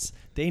defense.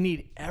 They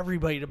need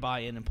everybody to buy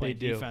in and play They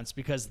do. defense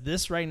because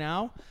this right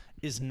now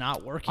is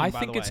not working. I by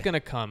think the it's way. going to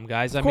come,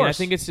 guys. Of I mean, I course.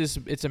 think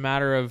it's a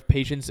matter of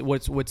patience.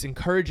 What's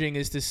encouraging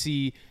is to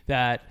see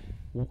that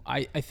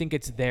I think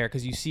it's there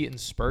because you see it in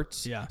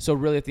spurts. Yeah. So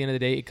really, at the end of the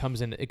day, it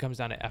comes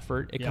down to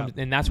effort.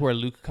 And that's where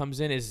Luke comes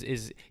in.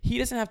 Is he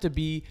doesn't have to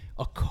be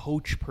a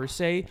coach per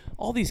se.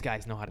 All these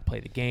guys know how to play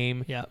the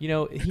game. Yeah. You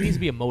know, he needs to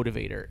be a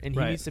motivator, and he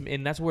Right. needs to,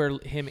 and that's where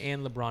him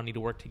and LeBron need to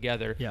work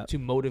together Yeah. to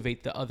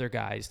motivate the other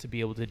guys to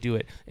be able to do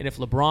it. And if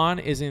LeBron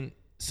isn't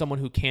someone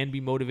who can be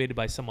motivated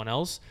by someone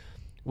else,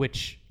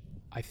 which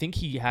I think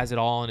he has it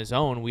all on his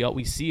own.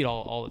 We see it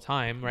all the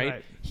time, right?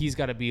 Right. He's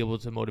got to be able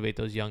to motivate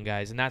those young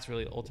guys, and that's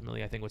really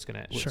ultimately, I think, what's gonna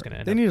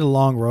end They up. need a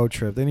long road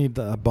trip. They need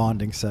a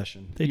bonding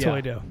session. They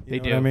totally do. They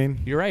know do. what I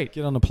mean? You're right.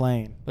 Get on the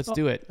plane. Let's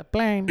do it. The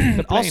plane.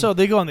 The plane. Also,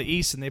 they go on the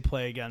East and they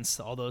play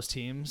against all those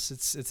teams.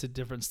 It's a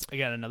different,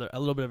 again, a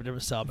little bit of a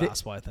different style of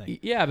basketball, I think.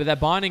 Yeah, but that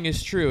bonding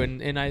is true,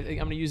 and I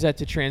think I'm gonna use that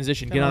to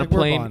transition. Kinda Get on like a we're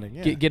plane. bonding,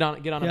 yeah. Get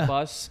on Yeah. a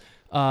bus.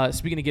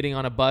 Speaking of getting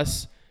on a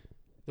bus,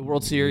 the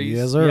World Series.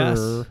 Yes, sir. Yes.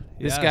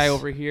 This Yes. guy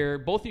over here.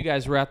 Both of you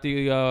guys were at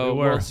the were.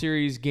 World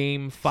Series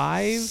Game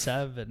 5.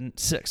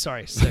 6.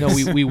 No,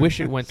 we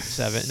wish it went to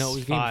 7. No, it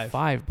was Game 5.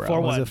 5, bro.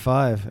 4-1. Was it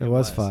 5? It was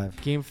was.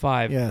 5. Game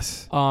 5.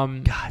 Yes.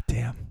 God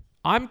damn.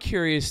 I'm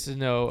curious to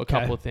know a Okay.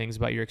 couple of things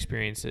about your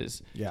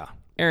experiences. Yeah.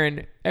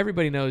 Aaron,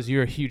 everybody knows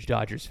you're a huge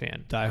Dodgers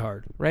fan, Die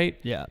hard. right?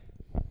 Yeah.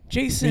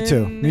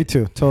 Jason. Me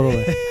too.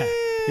 Totally.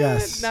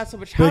 Yes. Not so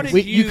much. How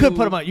did you could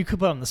put him on. You could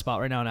put him on the spot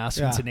right now and ask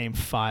him to name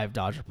 5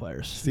 Dodger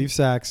players. Steve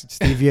Sachs,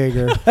 Steve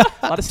Yeager,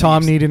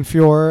 Tom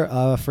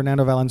Niedenfuhr,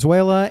 Fernando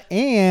Valenzuela,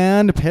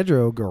 and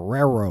Pedro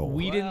Guerrero.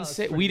 We didn't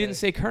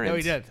say current. No,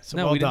 we did. So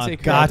no, well we didn't done. say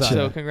current. Gotcha.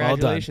 So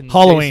congratulations.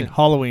 Well Jason.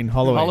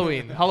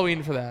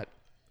 Halloween for that.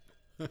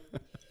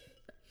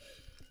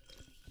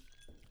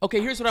 Okay,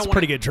 here's what I want.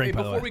 Pretty good drink,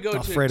 by the way. Before we go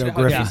Alfredo to how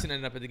Griffin. Jason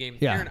ended up at the game,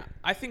 Yeah. Aaron,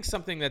 I think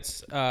something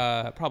that's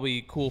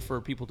probably cool for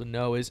people to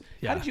know is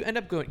how did you end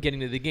up getting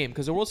to the game?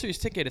 Because the World Series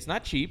ticket, it's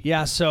not cheap.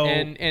 Yeah. So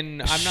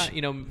and I'm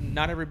not,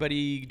 not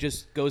everybody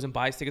just goes and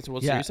buys tickets to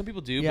World Series. Some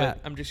people do, but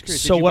I'm just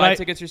curious. So did you buy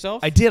tickets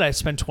yourself? I did. I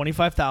spent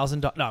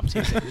 $25,000. No, I'm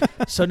teasing.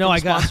 So no, I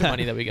got sponsor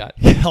money that we got.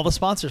 all the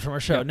sponsors from our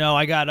show. Yep. No,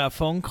 I got a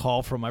phone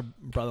call from my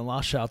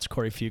brother-in-law. Shout out to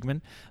Corey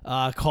Fugman.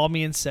 Called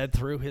me and said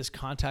through his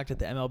contact at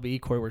the MLB,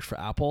 Corey works for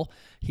Apple,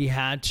 he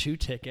had 2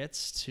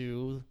 tickets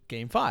to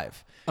Game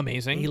 5.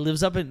 Amazing. He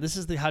lives up in. This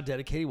is how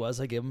dedicated he was.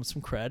 I gave him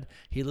some cred.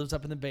 He lives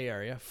up in the Bay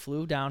Area.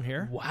 Flew down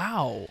here.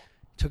 Wow.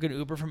 Took an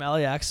Uber from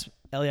LAX.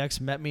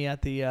 LAX met me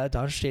at the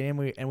Dodger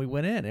Stadium, and we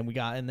went in and we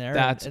got in there.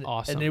 That's and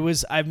awesome. And it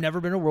was. I've never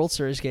been to a World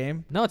Series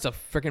game. No, it's a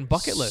freaking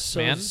bucket list,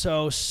 man.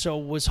 So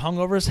was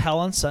hungover as hell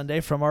on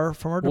Sunday from our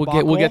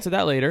debacle. We'll get to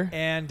that later.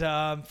 And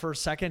for a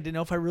second, didn't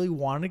know if I really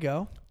wanted to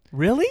go.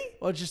 Really?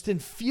 Well, it just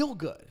didn't feel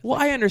good. Well,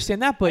 I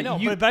understand that, but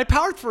but I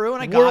powered through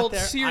and I got World there.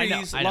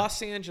 Series, I know.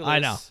 Los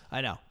Angeles.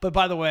 I know. But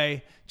by the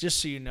way, just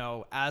so you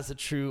know, not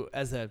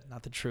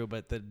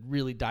the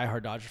really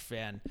diehard Dodger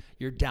fan,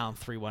 you're down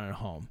 3-1 at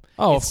home.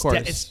 Oh, of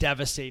course. It's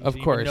devastating Of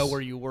to course. even know where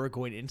you were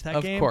going into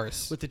that game. Of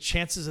course. With the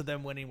chances of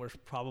them winning were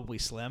probably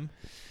slim.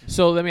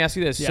 So let me ask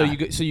you this: Yeah.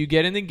 so you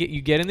get in the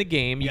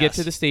game, you get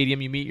to the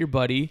stadium, you meet your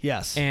buddy,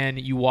 Yes, and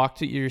you walk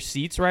to your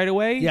seats right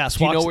away. Yes,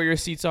 do you know where your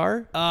seats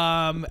are?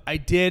 I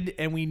did,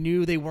 and we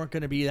knew they weren't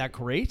going to be that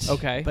great.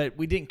 Okay, but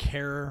we didn't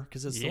care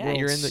because it's the World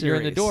you're in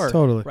Series. the door,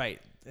 totally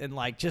right. And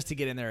just to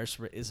get in there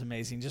is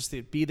amazing. Just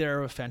to be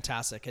there was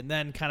fantastic. And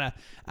then kind of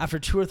after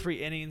 2 or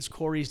 3 innings,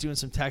 Corey's doing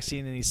some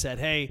texting and he said,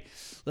 "Hey,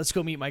 let's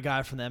go meet my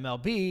guy from the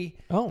MLB."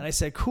 Oh, and I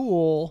said,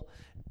 "Cool.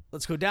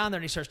 Let's go down there."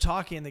 And he starts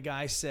talking. And the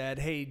guy said,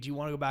 "Hey, do you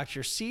want to go back to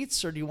your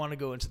seats or do you want to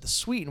go into the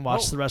suite and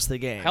watch the rest of the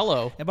game?"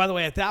 Hello. And by the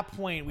way, at that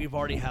point, we've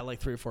already had like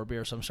 3 or 4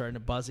 beers, so I'm starting to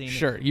buzzing.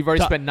 Sure, you've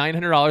already spent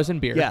 $900 in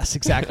beer. Yes,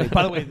 exactly.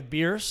 By the way, the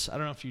beers. I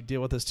don't know if you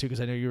deal with this too because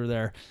I know you were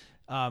there.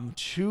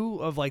 2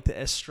 of like the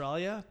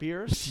Australia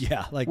beers,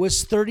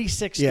 was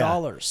 $36.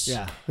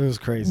 Yeah, it was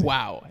crazy.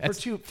 Wow,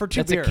 for two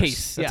that's beers. A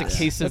case. That's a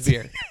case of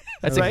beer.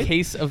 That's right? a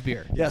case of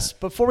beer. Yes.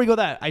 Before we go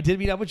that, I did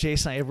meet up with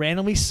Jason. I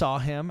randomly saw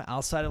him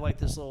outside of like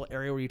this little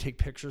area where you take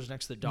pictures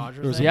next to the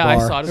Dodgers. It was thing. a I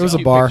bar. saw it. It was a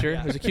cute bar. Picture.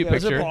 It was a cute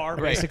picture. It was a bar,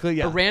 basically.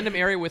 Yeah. A random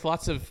area with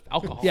lots of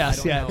alcohol.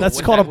 Yes. I don't know. That's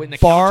Would called that- a in the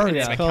bar. counter?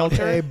 It's Yeah. called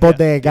Counter? a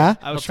bodega.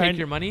 I was They'll trying take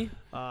your money.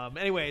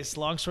 Anyways,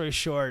 long story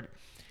short,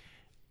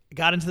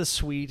 got into the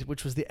suite,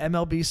 which was the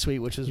MLB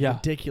suite, which was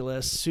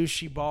ridiculous.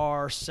 Sushi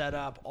bar set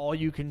up, all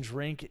you can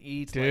drink,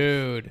 eat.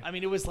 Dude. I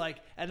mean, it was like,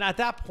 and at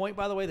that point,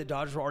 by the way, the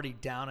Dodgers were already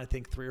down, I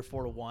think 3 or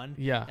 4 to 1.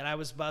 Yeah. And I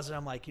was buzzing.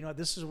 I'm like, you know what?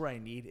 This is where I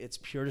need. It's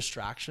pure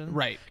distraction.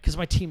 Right. Because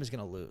my team is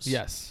going to lose.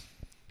 Yes.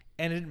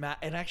 And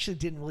it actually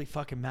didn't really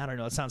fucking matter.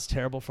 No, it sounds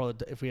terrible for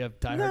if we have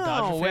diehard No,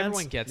 Dodger fans.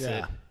 everyone gets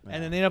it.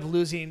 And then they end up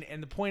losing.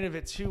 And the point of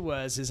it too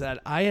is that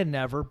I had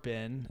never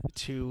been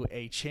to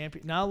a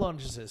champion, not alone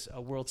just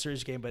a World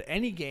Series game, but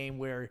any game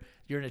where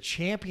you're in a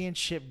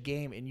championship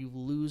game and you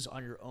lose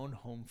on your own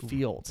home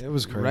field. It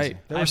was crazy. Right.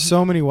 There were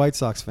so many White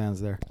Sox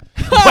fans there.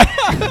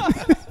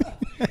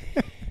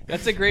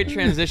 That's a great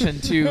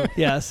transition to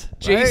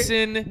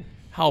Jason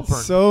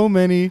Halpern. So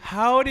many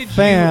How did you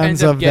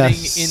fans end up of getting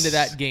the into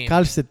that game?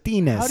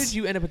 Calcetines. How did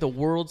you end up at the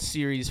World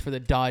Series for the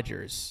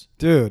Dodgers?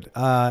 Dude,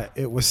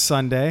 it was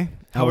Sunday.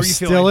 How I were was you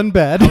still feeling? in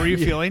bed. How were you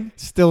feeling?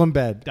 Still in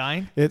bed.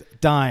 Dying?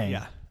 Dying.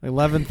 Yeah.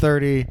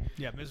 11:30.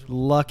 Yeah, miserable.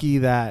 Lucky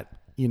that,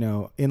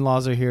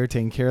 in-laws are here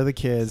taking care of the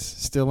kids,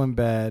 still in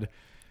bed,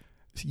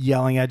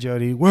 yelling at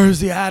Jody, "Where's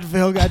the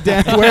Advil?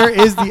 Goddamn, where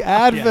is the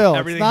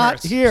Advil? It's not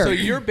hurts. here." So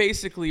you're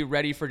basically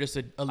ready for just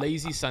a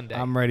lazy Sunday.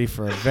 I'm ready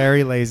for a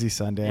very lazy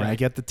Sunday. And I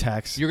get the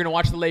text. You're going to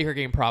watch the Laker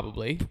game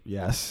probably.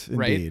 Yes,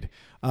 Right?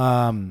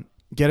 indeed.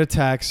 Get a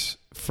text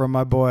from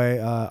my boy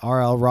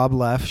RL Rob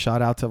Leff.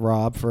 Shout out to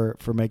Rob for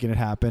making it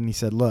happen. He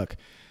said, "Look,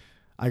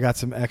 I got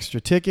some extra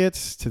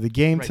tickets to the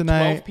game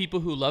tonight." 12 people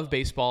who love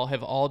baseball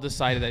have all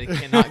decided that they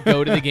cannot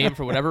go to the game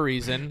for whatever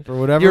reason. For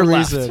whatever You're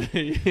reason,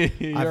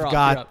 You're I've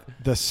got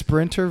the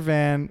Sprinter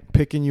van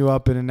picking you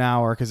up in an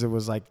hour because it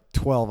was like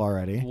 12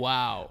 already.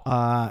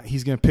 Wow.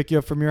 He's gonna pick you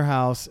up from your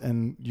house,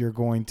 and you're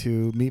going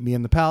to meet me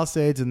in the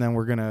Palisades, and then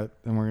we're gonna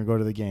go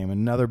to the game.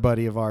 Another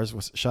buddy of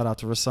ours, shout out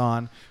to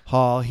Rasan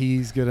Hall.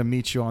 He's gonna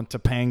meet you on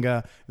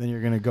Topanga. Then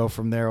you're gonna go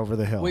from there over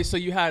the hill. Wait, so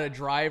you had a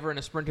driver and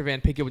a Sprinter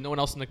van pick you up with no one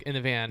else in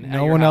the van?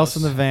 No one else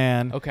in the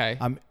van. Okay.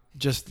 I'm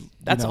just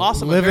That's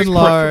awesome. living a very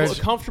large.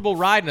 comfortable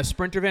ride in a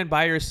Sprinter van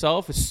by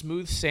yourself. A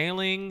smooth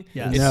sailing.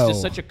 Yes. It's No.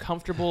 just such a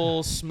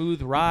comfortable,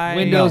 smooth ride.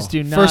 Windows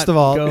do not First of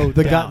all, go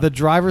the down. the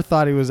driver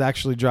thought he was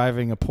actually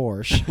driving a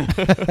Porsche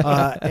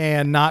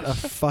and not a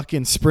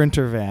fucking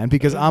Sprinter van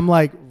because I'm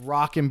like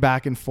rocking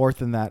back and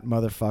forth in that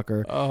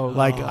motherfucker. Oh,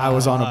 like I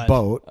was on a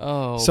boat.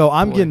 Oh, so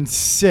I'm boy. getting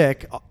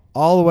sick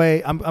all the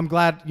way. I'm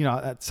glad,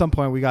 at some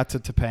point we got to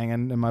Topanga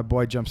and my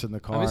boy jumps in the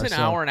car. It was an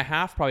hour and a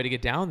half probably to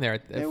get down there.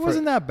 It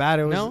wasn't that bad.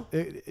 It was. No?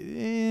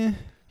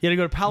 You had to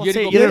go to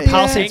Palisades. You had to go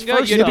Palisades Topanga.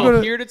 first. You had to though.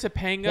 go here to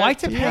Topanga. Why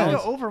Topanga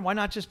Yes. over? Why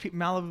not just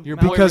Malibu? Your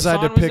boy Because I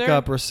had to Rasan was pick there?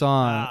 up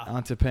Rasan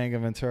on Topanga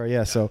Ventura.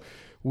 Yeah, so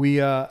we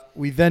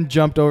then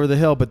jumped over the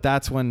hill, but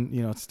that's when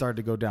it started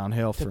to go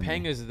downhill for me.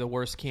 Topanga is the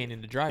worst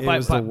canyon to drive. It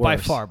was the by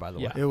worst. far, by the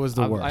way. Yeah. It was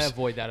the worst. I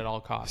avoid that at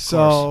all costs.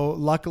 So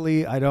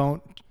luckily, I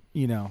don't,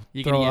 You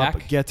throw gonna up.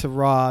 yak? Get to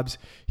Rob's.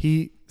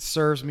 He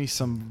serves me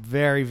some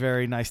very,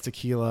 very nice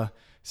tequila.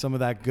 Some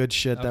of that good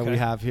shit that we Okay.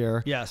 have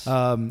here. Yes.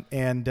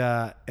 And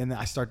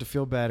I start to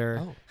feel better.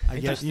 Oh, I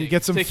get interesting. you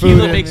get some Tequila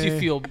food. in makes me. you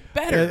feel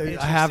better.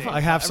 I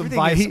have some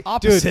Everything is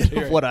opposite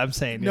dude. of what I'm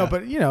saying. No,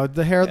 but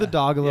the hair of the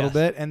dog a little Yes.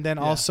 bit, and then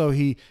also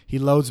he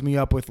loads me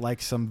up with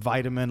like some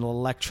vitamin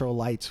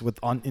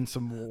electrolytes in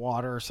some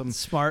water or some.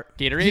 smart.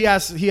 Gatorade.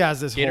 He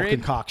has this whole Gatorade?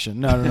 concoction.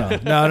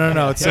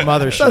 No. It's some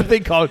other shit.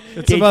 Something called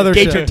It's some other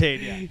shit.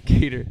 Gatorade. Yeah.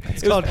 Gator.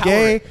 It's called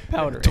gay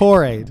powder.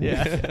 Torade.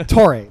 Yeah.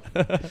 Torade.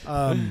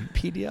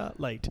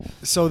 Pedialyte.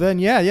 So then,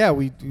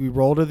 we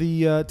roll to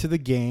the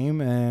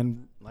game,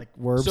 and like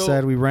Werb So-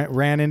 said, we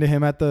ran into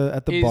him at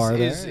the bar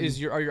there.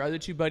 Are your other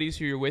two buddies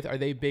who you're with? Are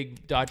they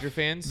big Dodger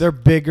fans? They're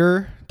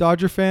bigger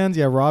Dodger fans.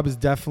 Yeah, Rob is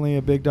definitely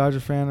a big Dodger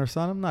fan. Or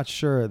son, I'm not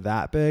sure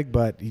that big,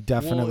 but he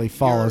definitely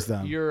follows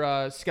them.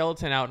 Your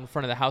skeleton out in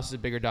front of the house is a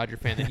bigger Dodger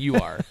fan than you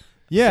are.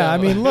 Yeah, So- I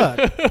mean, look,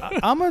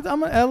 I'm an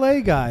LA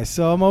guy,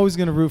 so I'm always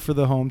gonna root for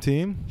the home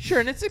team. Sure,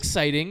 and it's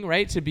exciting,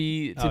 right? To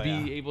be yeah.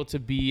 able to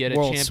be at a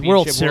World championship,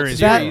 World Series.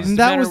 That no that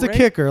matter, was the right?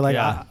 kicker. Like,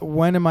 Yeah.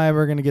 when am I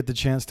ever gonna get the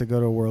chance to go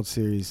to a World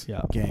Series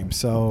game?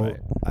 So Right.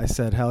 I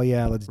said, hell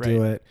yeah, let's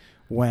do Right. it.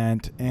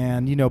 Went,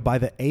 and by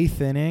the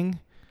 8th inning,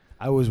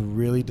 I was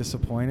really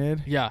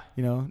disappointed. Yeah.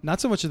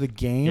 Not so much of the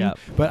game, Yep.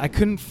 but I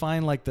couldn't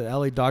find like the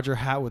LA Dodger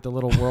hat with the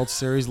little World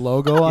Series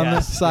logo on the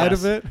Yes, side yes.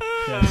 of it.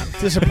 Yeah.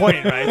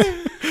 Disappointing, right?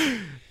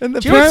 And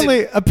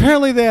Jason-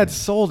 apparently they had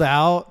sold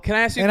out. Can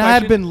I ask you a And I had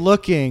question? been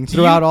looking Do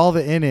throughout you- all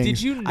the innings.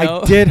 did you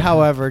know- I did,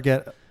 however,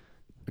 get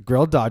a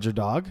grilled Dodger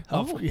dog.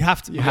 Oh, you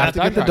have to. You have to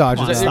get the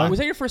Dodgers Was dog.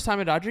 that your first time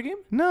at a Dodger game?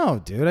 No,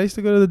 dude, I used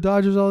to go to the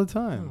Dodgers all the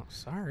time Oh,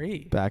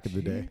 sorry. back in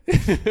the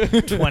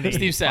day. 20.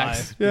 Steve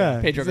Sachs. Yeah,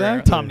 Pedro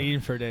exactly. Tom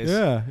Needham days.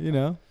 Yeah, Alfredo You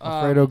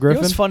know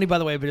Griffin. what's funny, by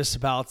the way, but just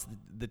about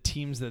the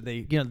teams that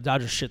the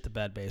Dodgers shit the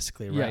bed,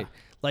 basically, right? Yeah.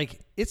 Like,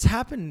 it's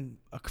happened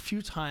a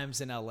few times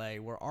in LA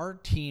where our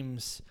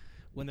teams,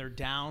 when they're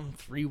down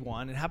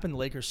 3-1, it happened to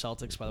Lakers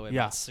Celtics, by the way,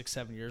 Yeah. about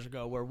 6-7 years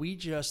ago, where we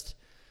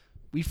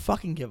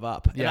fucking give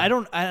up. Yeah.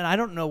 And I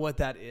don't know what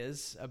that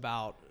is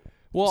about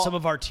some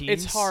of our teams.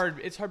 It's hard.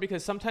 It's hard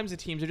because sometimes the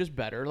teams are just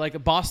better.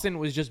 Like Boston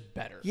was just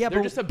better. Yeah, they're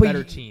but, just a but better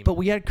you- team. But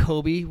we had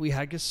Kobe, we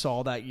had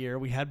Gasol that year,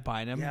 we had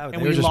Bynum, Yeah, and they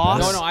we were just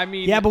lost. better. No, I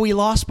mean- yeah, but we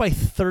lost by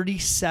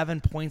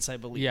 37 points, I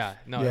believe. yeah,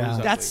 no, Yeah. it was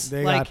ugly. That's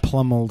They like got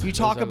pummeled. You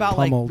talk ugly. about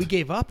Pummeled. like we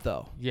gave up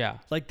though. yeah.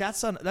 Like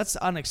that's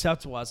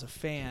unacceptable as a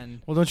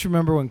fan. Well, don't you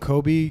remember when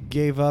Kobe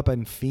gave up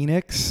in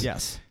Phoenix?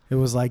 Yes. It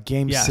was like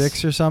game Yes.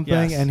 6 or something,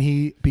 Yes.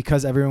 and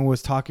because everyone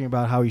was talking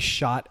about how he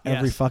shot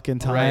every Yes. fucking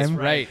Right, time,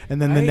 right.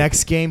 and then the Right.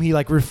 next game he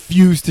like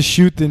refused to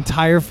shoot the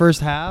entire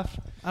first half.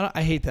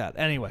 I hate that.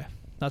 Anyway,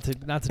 not to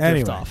drift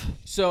Anyway. off.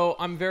 So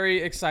I'm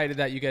very excited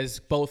that you guys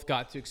both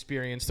got to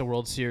experience the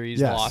World Series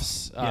Yes.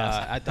 loss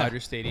Yes. at Dodger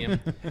Stadium.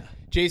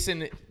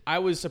 Jason, I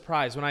was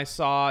surprised when I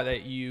saw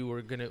that you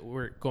were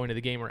going to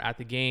the game or at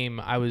the game.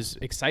 I was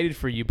excited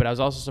for you, but I was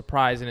also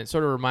surprised, and it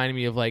sort of reminded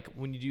me of like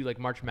when you do like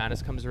March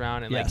Madness comes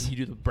around and Yes. like you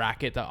do the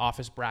bracket, the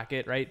office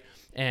bracket, right?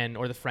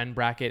 Or the friend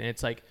bracket, and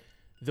it's like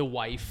the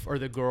wife or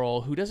the girl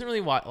who doesn't really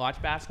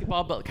watch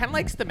basketball, but kind of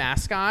likes the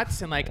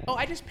mascots and like, oh,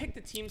 I just picked the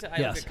teams that I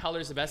Yes. like the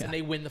colors the best, and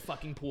they win the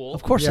fucking pool.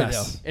 Of course Yes.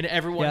 I do. And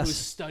everyone Yes. who's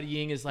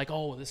studying is like,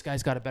 oh, this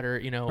guy's got a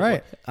better,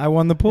 Right, I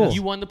won the pool.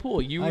 You won the pool.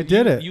 I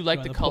did it. You like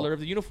won the the color pool. of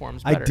the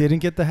uniforms I better. didn't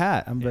get the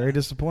hat. I'm very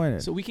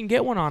disappointed. So we can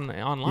get one online,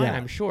 Yeah.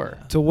 I'm sure.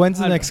 So when's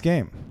the I don't next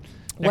game?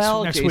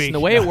 Well, next Jason, week. the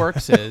way it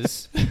works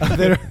is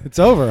It's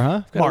over,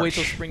 huh? gotta wait March.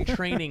 till spring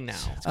training now.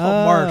 It's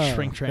called March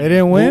spring training. They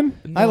didn't win.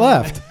 I No.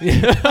 left.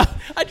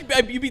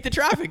 You beat the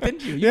traffic,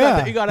 didn't you?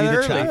 Yeah. Got out Beat the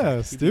early. traffic. Yeah, You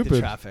beat stupid. the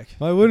traffic.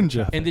 Why wouldn't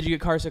you? And did you get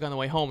car sick on the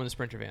way home in the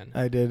Sprinter van?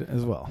 I did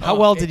as well. How Oh,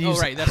 well did you?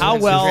 right, that's How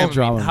what well? Instagram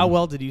drama. How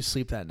well did you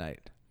sleep that night?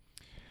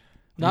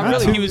 Not Not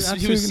really. too- He was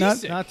not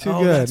seasick. not too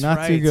Oh, good. that's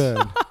Not too right.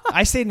 good.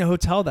 I stayed in a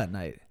hotel that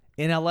night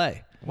in LA.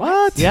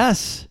 What?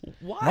 Yes.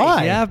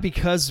 Why? Yeah,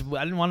 because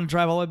I didn't want to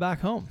drive all the way back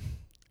home.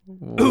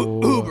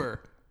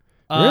 Uber.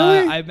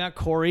 Really? I met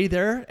Corey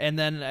there, and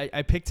then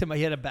I picked him.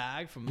 He had a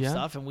bag from Yeah.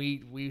 stuff, and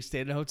we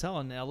stayed in a hotel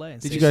in LA.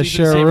 And Did stayed- you guys Sleep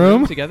in the share a same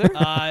room? together?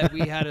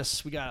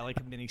 we got like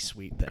a mini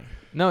suite thing.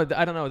 No,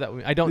 I don't know that.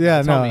 I don't.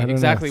 Yeah, tell no, me I don't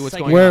exactly know. what's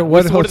It's like- going Where- on.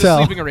 what What are the hotel?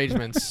 sleeping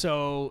arrangements?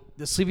 So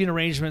the sleeping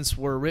arrangements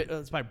were.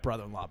 It's my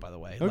brother-in-law, by the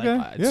way. Okay.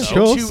 Like, Yeah, so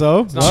cool. two- So,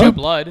 It's not well, your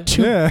blood.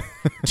 two- yeah.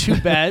 2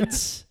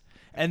 beds,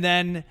 And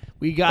then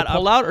we got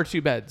pull out or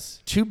 2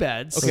 beds? 2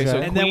 beds. Okay, so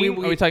and queen,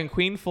 then are we talking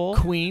queen full?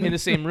 Queen. In the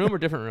same room or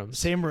different rooms?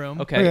 Same room.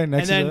 Okay. And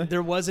then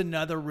there was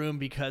another room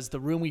because the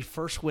room we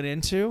first went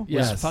into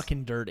was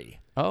fucking dirty.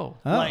 Oh.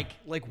 Like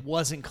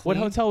wasn't clean.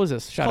 What hotel was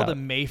this? It's called the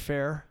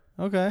Mayfair.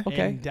 Okay.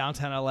 In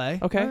downtown LA.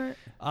 Okay.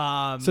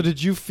 So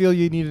did you feel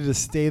you needed to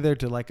stay there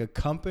to like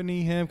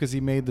accompany him because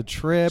he made the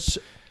trip?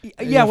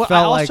 Yeah,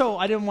 well,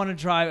 I didn't want to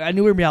drive. I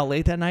knew we were going to be out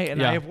late that night,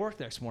 and I have work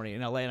next morning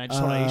in LA, and I just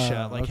told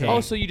Aisha, hey. Oh,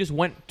 so you just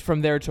went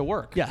from there to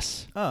work?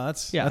 Yes. Oh,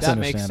 that's that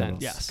makes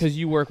sense. Yes. Because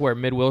you work where?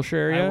 Mid-Wilshire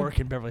area? I work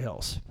in Beverly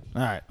Hills.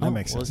 All right, that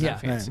makes sense. Yeah.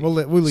 Fancy. We'll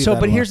leave that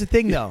but alone. here's the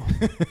thing, though.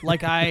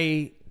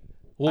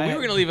 Well, we were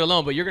going to leave it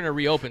alone, but you're going to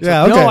reopen.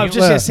 Yeah, so okay. No, I was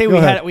just going to say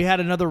Go we had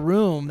another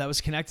room that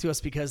was connected to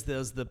us because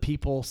the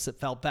people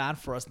felt bad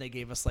for us and they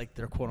gave us like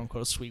their quote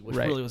unquote suite, which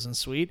really wasn't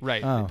sweet.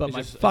 Right. Oh. But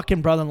my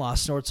fucking brother-in-law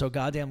snored so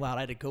goddamn loud,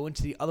 I had to go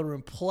into the other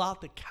room, pull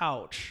out the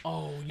couch.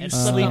 Oh, you and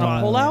slept on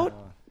a pull-out?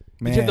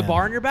 Man. Did you have the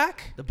bar on your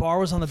back? The bar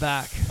was on the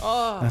back.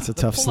 Oh, that's a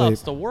tough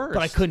pull-out's sleep. the worst.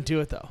 But I couldn't do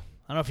it though.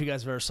 I don't know if you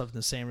guys have ever slept in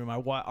the same room.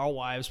 Our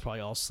wives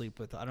probably all sleep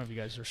with. I don't know if you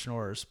guys are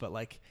snorers, but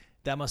like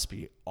that must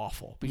be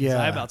awful because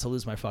I'm about to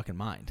lose my fucking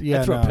mind.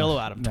 I threw a pillow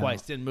at him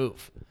twice, didn't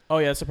move. Oh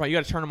yeah, that's the problem. You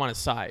got to turn him on his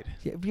side.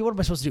 Yeah, what am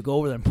I supposed to do? Go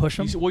over there and push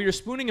him? Well, you're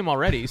spooning him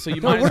already, so you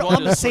No, might as we're well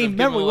on the just same. sort of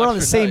give him a Remember, we're on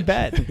the extra same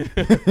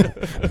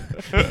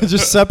touch. bed.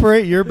 Just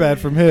separate your bed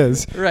from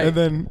his, Right. and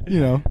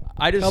then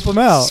I just help him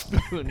out.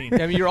 Spooning.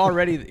 I mean, you're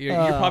probably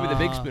the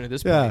big spoon at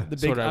this point.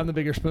 Yeah. I'm the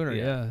bigger spooner.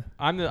 Yeah.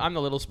 I'm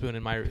the little spoon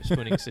in my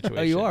spooning situation.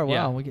 Oh, you are?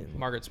 Wow. Yeah.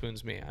 Margaret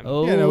spoons me.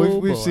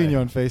 We've seen you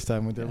on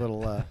FaceTime with your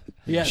little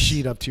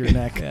sheet up to your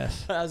neck.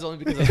 Yes. That was only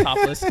because I'm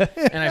topless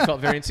and I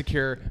felt very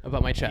insecure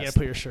about my chest. Yeah,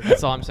 put your shirt.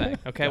 That's all I'm saying.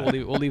 Okay,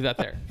 we'll leave that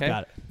there. Okay.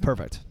 Got it.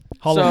 Perfect.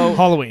 So,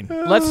 Halloween.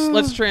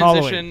 Let's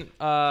transition.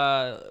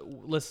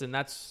 Listen,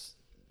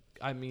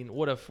 I mean,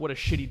 what a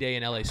shitty day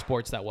in LA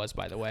sports that was,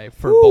 by the way,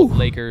 for both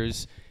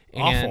Lakers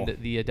and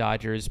the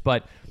Dodgers.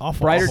 But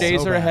brighter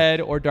days are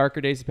ahead, or darker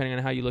days, depending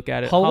on how you look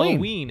at it.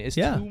 Halloween is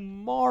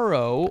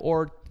tomorrow,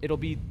 or it'll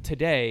be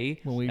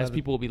today, as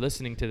people will be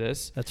listening to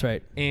this. That's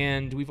right.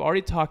 And we've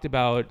already talked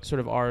about sort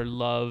of our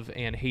love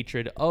and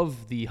hatred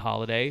of the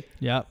holiday.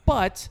 Yeah.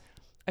 But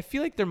I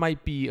feel like there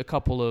might be a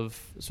couple of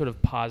sort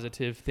of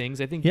positive things.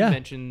 I think you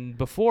mentioned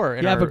before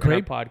in our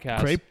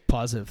podcast. Great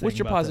positive thing. What's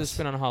your positive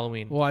spin on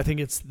Halloween? Well, I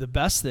think it's the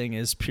best thing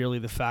is purely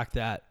the fact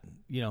that,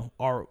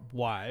 our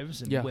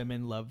wives and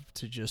women love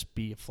to just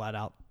be a flat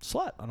out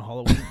slut on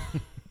Halloween.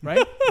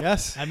 Right?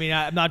 Yes. I mean,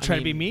 I'm not trying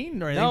to be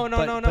mean or anything.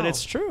 No. But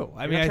it's true.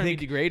 I mean, I think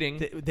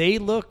degrading. They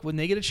look when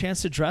they get a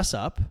chance to dress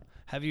up.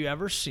 Have you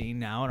ever seen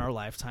now in our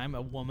lifetime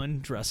a woman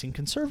dressing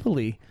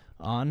conservatively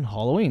on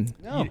Halloween?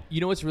 No.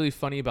 You know what's really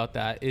funny about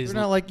that is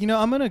they're not like,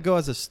 I'm going to go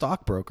as a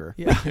stockbroker.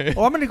 Yeah.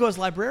 Or I'm going to go as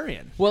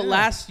librarian. Well,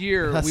 last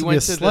year we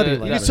went to You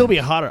can still be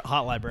a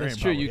hot librarian.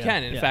 That's true. Probably, you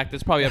can. In fact,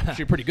 that's probably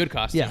actually a pretty good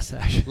costume. Yes,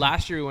 actually.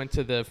 Last year we went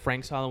to the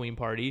Frank's Halloween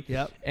party.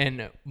 Yep.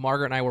 And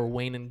Margaret and I were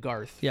Wayne and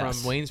Garth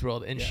from Wayne's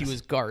World, and she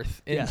was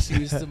Garth, and she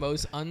was the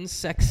most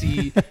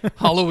unsexy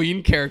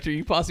Halloween character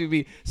you possibly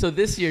be. So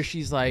this year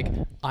she's like,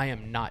 I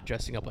am not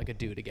dressing up like a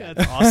dude again.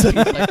 That's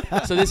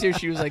awesome. So this year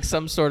she was like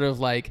some sort of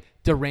like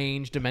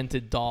deranged,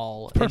 demented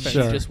doll. Perfect.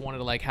 And she just wanted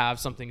to like have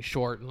something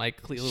short and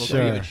like a little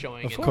cleavage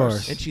showing. Of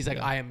course. And she's like,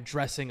 I am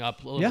dressing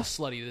up a little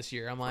slutty this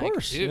year. I'm like,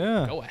 dude,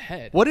 go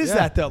ahead. What is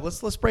that though?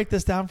 Let's break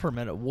this down for a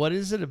minute. What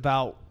is it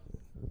about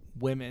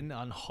women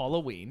on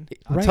Halloween?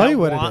 I'll tell you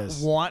what it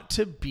is. Want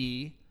to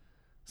be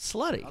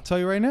slutty? I'll tell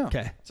you right now.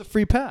 Okay. It's a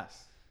free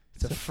pass.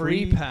 It's a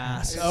free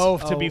pass.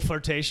 To be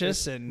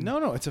flirtatious and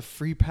no, it's a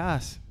free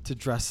pass to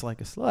dress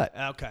like a slut.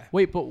 Okay.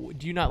 Wait, but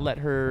do you not let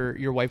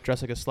your wife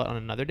dress like a slut on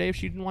another day if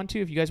she didn't want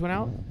to? If you guys went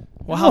out?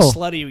 Well, how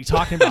slutty are we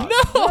talking about?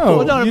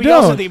 No, you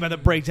also think about the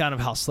breakdown of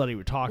how slutty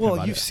we're talking about.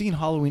 Well, you've seen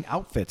Halloween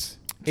outfits.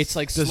 It's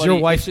like does slutty, your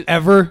wife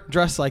ever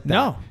dress like that?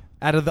 No.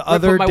 Out of the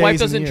other but my days wife in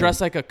the doesn't year.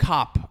 dress like a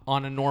cop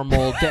on a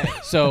normal day.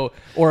 So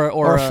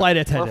or a flight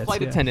attendant. Or a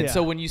flight attendant. Yeah.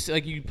 So when you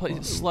you play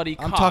slutty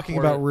cop. I'm talking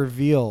about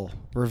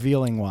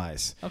revealing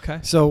wise. Okay.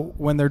 So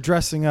when they're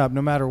dressing up,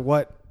 no matter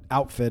what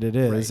outfit it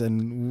is,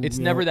 and it's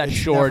never that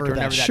short or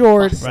never that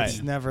short. busty.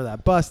 It's never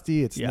that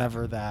busty. It's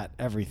never that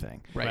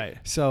everything. Right.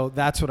 So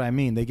that's what I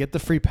mean. They get the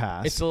free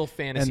pass. It's a little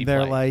fantasy and they're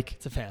play. like,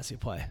 it's a fantasy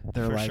play.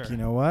 They're like, you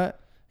know what?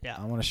 Yeah.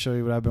 I want to show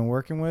you what I've been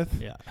working with.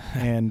 Yeah.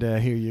 And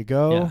here you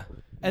go. Yeah.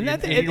 And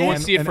you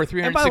won't see it for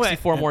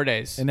 364 more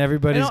days. And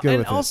everybody's good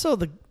with it. And also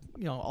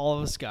all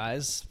of us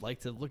guys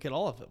like to look at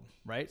all of them,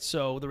 right?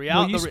 So the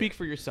reality. Well, you speak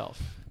for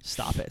yourself.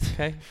 Stop it.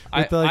 Okay.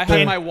 I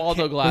had my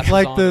Waldo glasses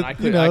like on. And I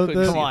couldn't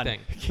see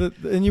a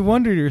thing. And you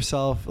wonder to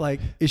yourself, like,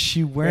 is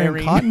she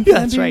wearing cotton candy?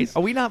 That's right.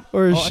 Are we not?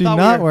 Or is she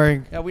not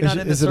wearing? Are we not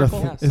in the is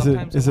circle?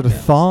 Is it a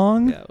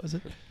thong? Yeah. Was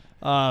it?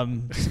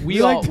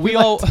 We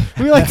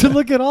like to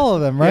look at all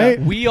of them, right?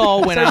 Yeah, we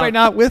all went out. Everybody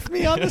not with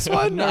me on this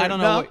one? No, I don't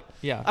know.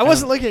 Yeah, I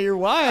wasn't looking at your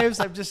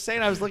wives. I'm just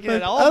saying I was looking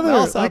at all of them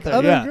else out there.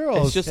 Other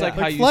girls. It's just like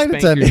how you flight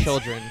spank attendants. your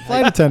children.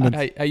 Flight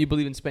attendants. How you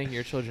believe in spanking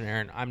your children,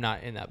 Aaron. I'm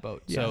not in that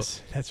boat. Yes,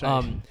 so that's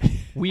right.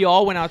 We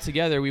all went out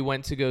together. We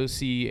went to go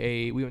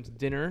see we went to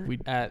dinner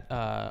at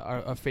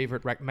our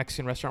favorite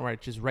Mexican restaurant,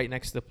 which is right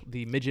next to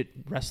the midget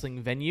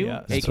wrestling venue,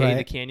 aka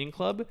the Canyon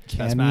Club.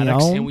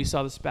 Spasmatics. And we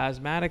saw the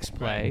Spasmatics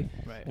play.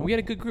 Right. And we had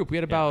a good group. We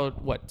had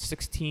about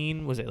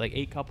 16? Was it like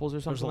 8 couples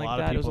or something like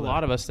that? There was a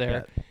lot of us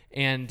there. Yeah.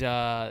 And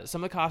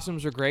some of the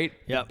costumes were great.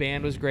 Yep. The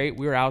band was great.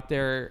 We were out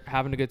there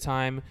having a good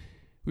time.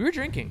 We were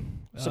drinking.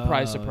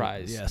 Surprise.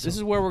 Yes. This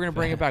is where we're going to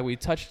bring it back. We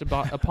touched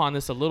upon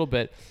this a little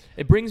bit.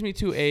 It brings me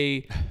to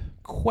a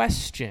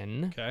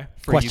question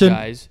for you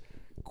guys.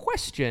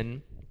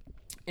 Question.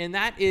 And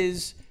that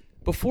is,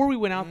 before we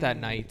went out that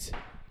night,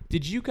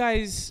 did you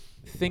guys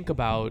think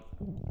about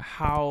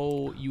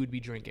how you would be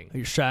drinking?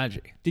 Your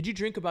strategy. Did you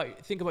think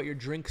about your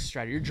drink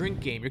strategy, your drink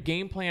game, your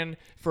game plan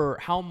for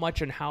how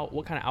much and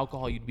what kind of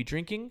alcohol you'd be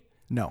drinking?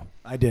 No,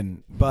 I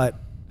didn't. But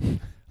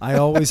I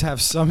always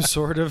have some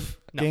sort of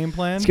game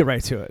plan. Let's get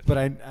right to it. But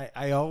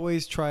I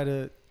always try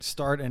to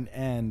start and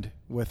end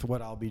with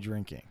what I'll be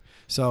drinking.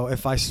 So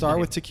if I start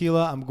with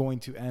tequila, I'm going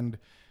to end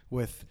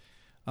with,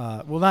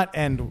 not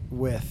end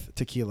with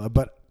tequila,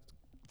 but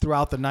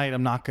throughout the night,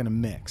 I'm not going to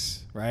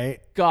mix, right?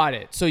 Got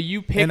it. So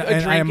you pick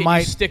a drink and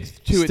you stick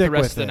to it the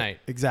rest of the night.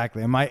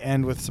 Exactly. I might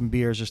end with some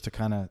beers just to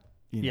kind of,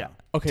 you know,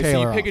 okay,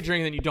 so you pick a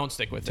drink and then you don't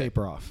stick with it.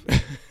 Taper off.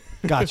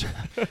 Gotcha.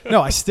 No,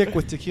 I stick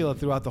with tequila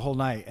throughout the whole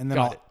night, and then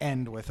I'll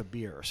end with a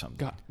beer or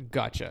something.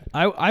 Gotcha.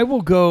 I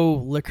will go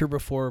liquor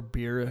before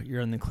beer.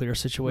 You're in the clear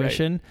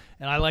situation.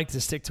 And I like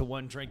to stick to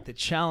one drink. The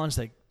challenge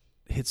that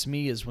hits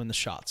me is when the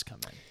shots come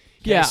in.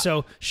 Okay? Yeah.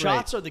 So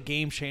shots are the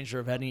game changer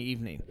of any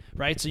evening,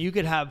 right? So you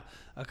could have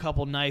a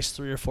couple nice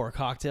 3 or 4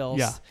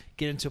 cocktails,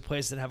 get into a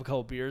place and have a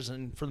couple beers.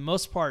 And for the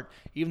most part,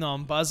 even though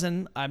I'm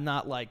buzzing, I'm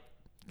not like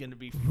going to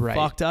be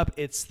fucked up.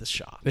 It's the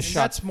shot.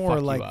 That's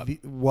more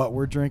like what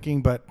we're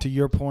drinking. But to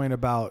your point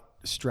about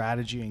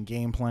strategy and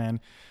game plan,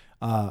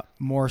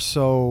 more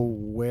so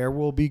where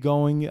we'll be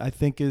going, I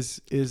think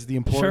is the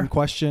important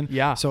question.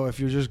 Yeah. So if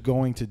you're just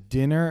going to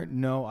dinner,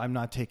 no, I'm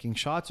not taking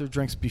shots or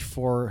drinks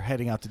before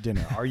heading out to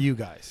dinner. Are you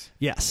guys?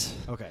 Yes.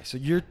 Okay. So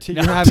you're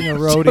having a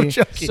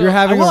roadie. You're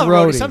having a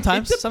roadie.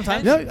 Sometimes.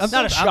 No, it's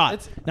not a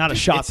shot. Not a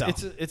shot, though.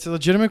 It's a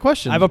legitimate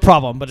question. I have a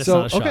problem, but it's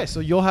not a shot. Okay. So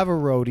you'll have a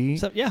roadie.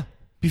 So,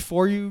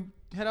 before you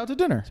head out to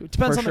dinner. So it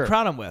depends on the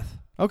crowd I'm with.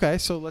 Okay,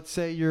 so let's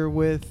say you're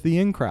with the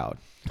in crowd.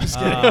 Just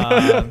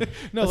kidding.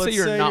 No, let's say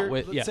you're not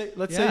with.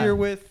 Let's say you're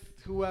with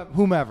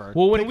whomever.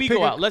 Well, when we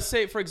go out, let's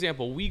say for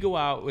example, we go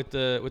out with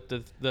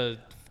the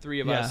 3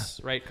 of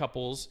us, right?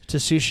 Couples to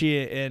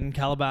sushi in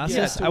Calabasas.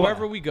 Yes,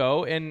 wherever we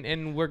go,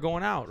 and we're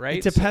going out,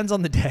 right? It depends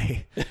on the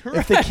day.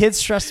 If the kids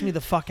stress me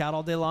the fuck out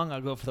all day long, I'll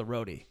go for the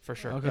roadie for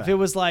sure. Okay. If it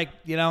was like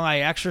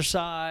I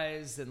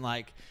exercised and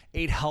like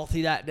ate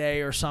healthy that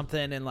day or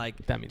something, and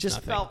like that means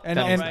just nothing. felt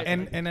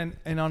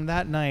and on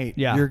that night,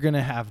 you're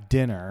gonna have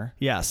dinner.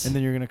 Yes, and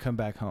then you're gonna come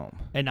back home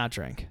and not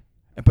drink.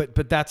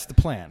 But that's the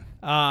plan.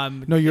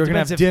 No, you're gonna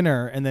have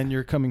dinner and then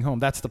you're coming home.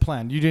 That's the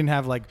plan. You didn't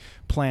have like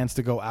plans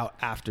to go out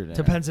after dinner.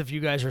 Depends if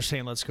you guys are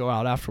saying let's go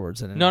out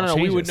afterwards. And no,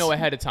 we would know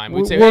ahead of time.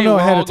 We'd say, hey, we're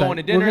all going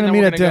to dinner and then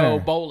we're gonna go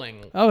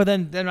bowling. Oh,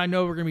 then I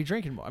know we're gonna be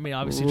drinking more. I mean,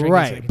 obviously drinking.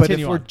 Right, but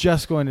if we're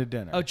just going to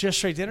dinner. Oh, just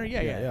straight dinner?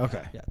 Yeah.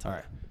 Okay. Yeah. All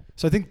right.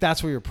 So I think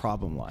that's where your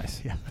problem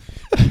lies. Yeah.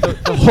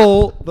 the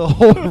whole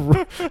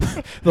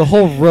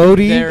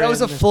roadie. That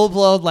was a full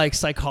blown like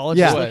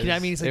psychologist looking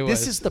at me. He's like,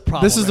 "This is the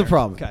problem. This is the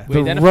problem. Okay. The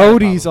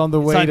roadies on the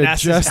way to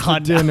just the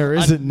dinner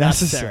isn't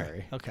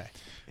necessary. Okay.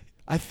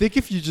 I think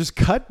if you just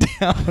cut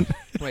down.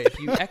 Wait, if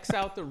you X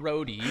out the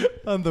roadie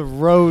on the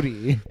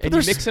roadie and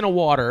you mix in a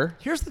water.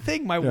 Here's the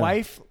thing: my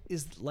wife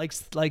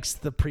likes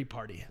the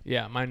pre-party.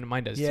 Yeah,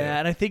 mine does too. Yeah,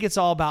 and I think it's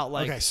all about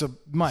like. Okay, so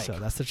Mike,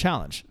 that's the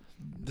challenge.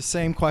 The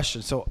same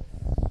question. So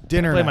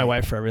dinner. I blame night. my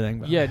wife for everything.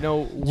 But. Yeah,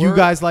 no. You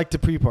guys like to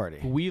pre-party.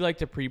 We like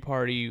to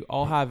pre-party.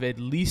 I'll have at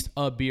least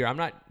a beer.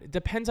 It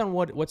depends on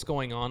what's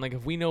going on. Like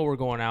if we know we're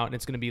going out and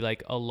it's going to be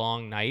like a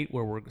long night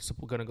where we're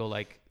going to go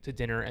like to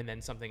dinner and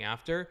then something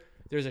after,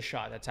 there's a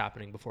shot that's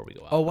happening before we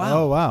go out. Oh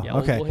wow. Yeah,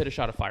 okay. We'll hit a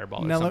shot of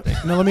Fireball now, or something.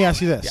 Now let me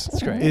ask you this. Yeah,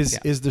 that's great.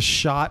 Is the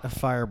shot of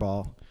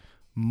Fireball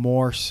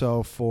more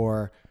so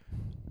for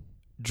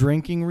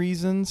drinking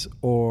reasons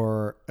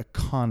or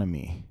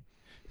economy?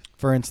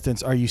 For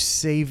instance, are you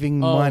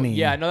saving money?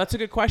 Yeah, no, that's a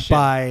good question.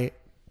 By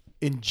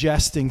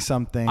ingesting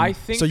something, I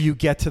think, so you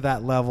get to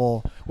that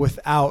level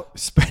without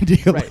spending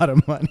a lot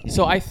of money.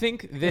 So I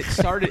think that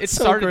started. It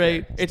so started.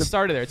 Great. There. It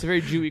started there. It's a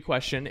very Jewy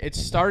question. It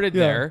started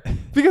there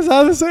because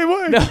I'm the same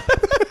way. No.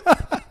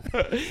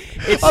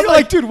 I'm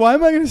like, dude, why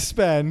am I going to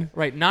spend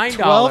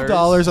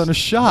 $12 on a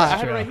shot? I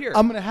have it right here.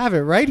 I'm going to have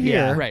it right here.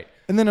 Yeah, right.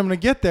 And then I'm going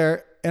to get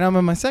there. And I'm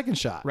on my second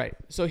shot. Right.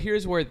 So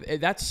here's where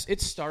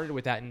it started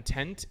with that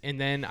intent. And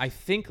then I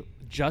think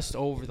just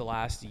over the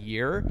last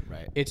year,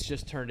 it's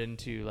just turned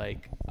into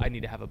like, I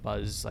need to have a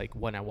buzz like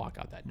when I walk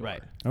out that door.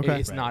 Right. Okay.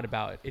 It's not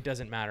about, it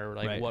doesn't matter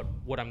like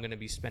what I'm going to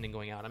be spending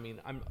going out. I mean,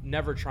 I'm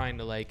never trying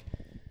to like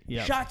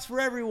shots for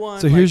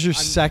everyone. So here's your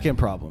second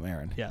problem,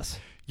 Aaron. Yes.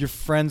 You're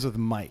friends with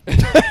Mike.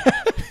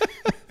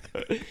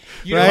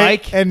 You know,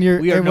 Mike, and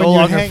we are no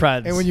longer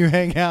friends. And when you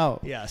hang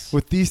out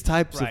with these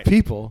types of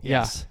people.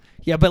 Yes.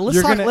 Yeah, but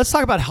let's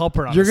talk about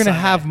helper on You're going to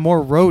have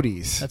more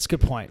roadies. That's a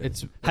good point.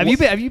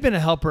 Have you been a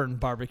helper in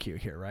barbecue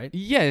here, right?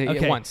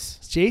 Yeah, once.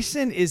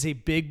 Jason is a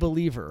big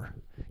believer.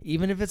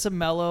 Even if it's a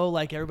mellow,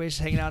 like everybody's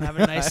hanging out and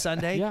having a nice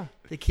Sunday,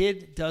 the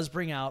kid does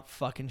bring out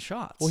fucking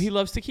shots. Well, he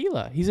loves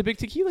tequila. He's a big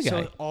tequila guy.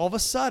 So all of a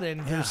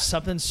sudden, there's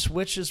something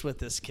switches with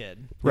this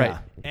kid. Right.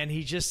 And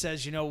he just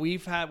says,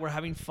 we're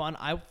having fun.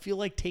 I feel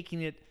like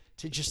taking it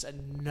to just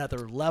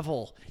another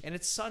level. And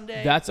it's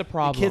Sunday. That's a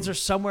problem. The kids are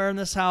somewhere in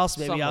this house.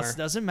 Maybe else. It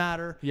doesn't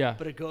matter. Yeah.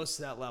 But it goes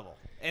to that level.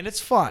 And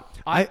it's fun.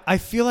 I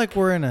feel like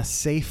we're in a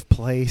safe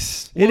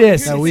place. It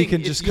is. That we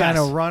can just kind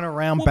of run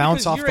around,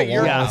 bounce off the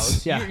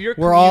walls. Your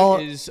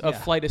commute is a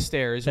flight of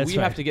stairs. We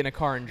have to get in a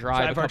car and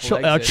drive a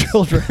couple our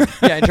children.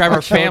 And drive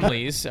our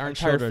families, our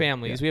entire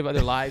families. We have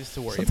other lives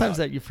to worry about. Sometimes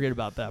that you forget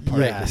about that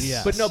part.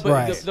 Yes. But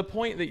the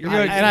point that you're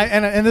making.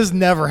 And this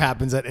never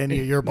happens at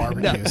any of your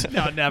barbecues.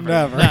 No, never.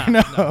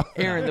 No.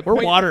 Aaron,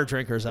 we're water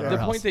drinkers at our house.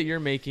 The point that you're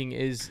making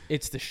is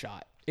it's the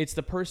shot. It's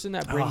the person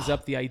that brings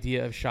up the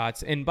idea of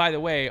shots. And by the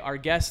way, our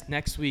guest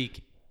next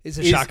week is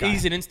a shot guy.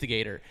 He's an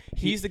instigator.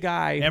 He's the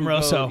guy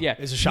Amoroso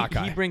is a shot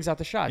guy. He brings out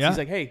the shots. He's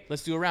like, hey,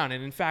 let's do a round.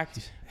 And in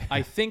fact,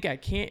 I think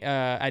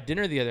at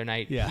dinner the other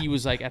night, he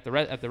was like at the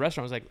restaurant.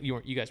 I was like,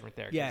 you guys weren't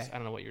there. I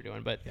don't know what you're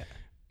doing, but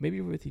maybe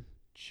you were with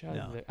each other.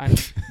 No. I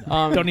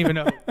don't, don't even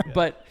know.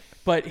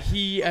 But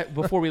he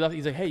before we left,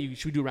 he's like, hey,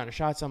 should we do a round of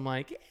shots? I'm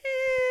like,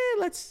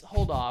 let's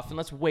hold off and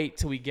let's wait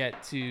till we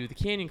get to the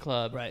Canyon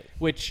Club,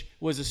 which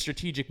was a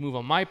strategic move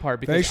on my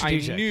part because I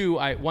knew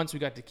once we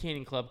got to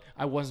Canyon Club,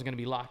 I wasn't going to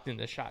be locked in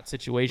the shot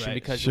situation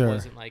because it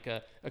wasn't like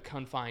a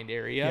confined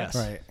area. Yes.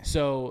 Right.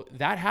 So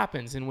that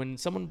happens, and when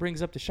someone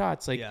brings up the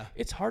shots,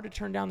 it's hard to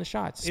turn down the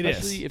shots,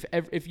 especially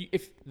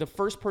if the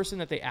first person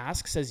that they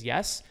ask says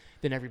yes,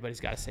 then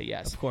everybody's got to say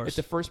yes. Of course. If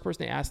the first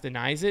person they ask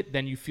denies it,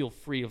 then you feel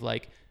free of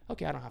like,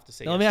 okay, I don't have to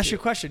say yes. Let me ask you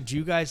a question. Do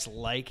you guys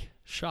like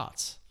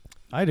shots?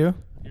 I do.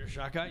 You're a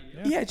shot guy?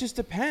 Yeah, it just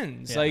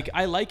depends. Like,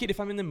 I like it if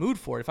I'm in the mood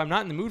for it. If I'm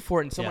not in the mood for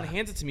it and someone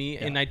hands it to me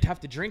and I have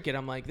to drink it,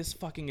 I'm like, this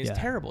fucking is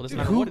terrible. It doesn't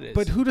matter what it is.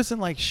 But who doesn't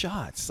like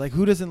shots? Like,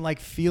 who doesn't like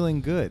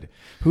feeling good?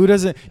 Who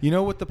doesn't? You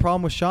know what the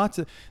problem with shots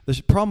is?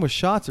 The problem with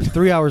shots is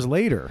 3 hours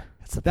later.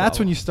 That's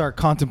when you start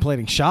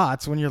contemplating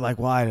shots. When you're like,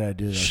 why did I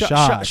do this?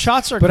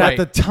 Shots are great. But at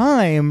the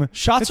time,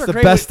 shots it's are the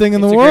great best thing in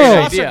the it's a world.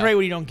 great Shots are great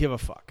when you don't give a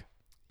fuck.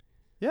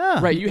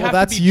 Yeah. Right. You have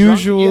that's to be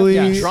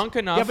usually drunk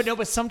enough. Yeah,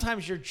 but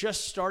sometimes you're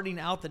just starting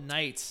out the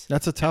nights.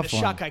 That's a tough and the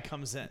one. shot guy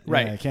comes in.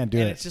 Right. I can't do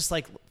it. And it's just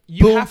like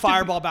boom,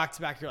 fireball back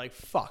to back. You're like,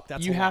 fuck,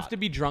 that's You have to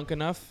be drunk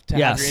enough to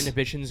have your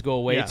inhibitions go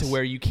away to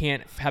where you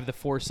can't have the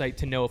foresight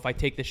to know if I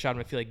take this shot, I'm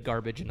going to feel like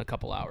garbage in a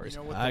couple hours.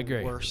 You know what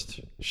the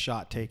worst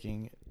shot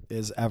taking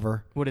is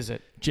ever? What is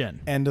it? Gin.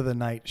 End of the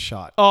night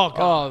shot. Oh,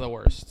 God. Oh, the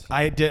worst.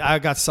 I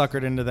got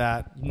suckered into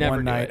that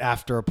one night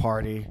after a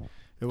party.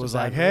 It was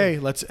like, hey,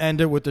 let's end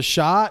it with the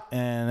shot,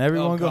 and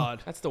everyone go.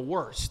 That's the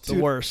worst. Dude,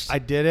 the worst. I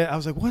did it. I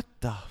was like, what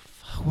the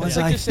fuck was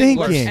like I thinking?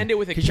 Let's end it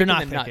with a kick in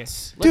the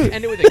nuts. Let's Dude,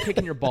 end it with a kick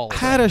in your balls.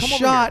 Had a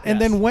shot and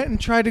then went and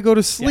tried to go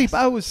to sleep.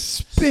 I was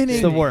spinning.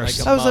 It's the worst.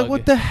 Like I was like,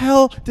 what the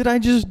hell did I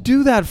just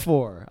do that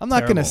for? I'm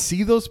not going to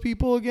see those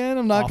people again.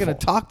 I'm not going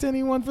to talk to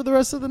anyone for the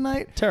rest of the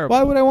night. Terrible.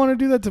 Why would I want to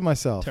do that to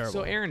myself? Terrible.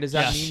 So, Aaron, does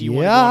that mean you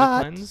want to go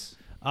on a cleanse?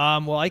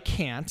 Well, I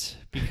can't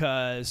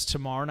because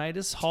tomorrow night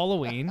is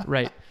Halloween.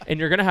 Right. And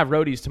you're going to have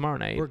roadies tomorrow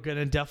night. We're going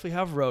to definitely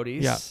have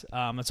roadies.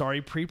 Yeah. It's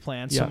already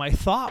pre-planned. So my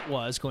thought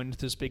was going into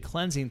this big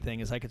cleansing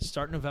thing is I could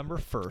start November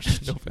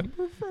 1st.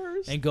 November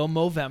 1st. And go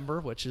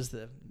Movember, which is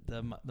the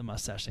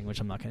mustache thing, which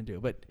I'm not going to do.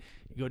 But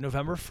you go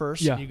November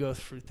 1st and you go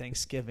through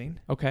Thanksgiving.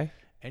 Okay.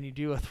 And you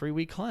do a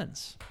 3-week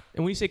cleanse.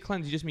 And when you say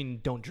cleanse, you just mean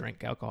don't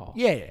drink alcohol.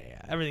 Yeah.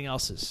 Everything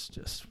else is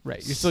just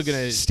right. You're still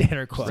gonna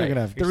standard quote.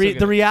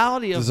 The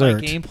reality of my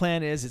game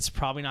plan is it's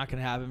probably not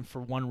going to happen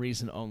for one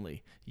reason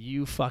only.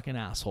 You fucking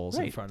assholes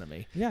in front of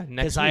me. Yeah.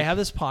 Because I have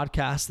this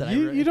podcast that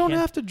you don't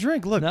have to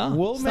drink. Look,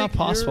 we'll it's make not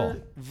possible.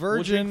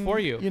 Virgin for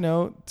you. You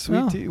know,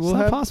 sweet tea. It's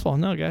not possible.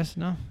 No, guys.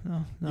 No.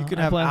 You could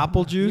have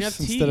apple juice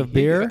instead of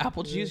beer.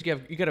 Apple juice.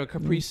 You got a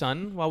Capri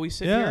Sun while we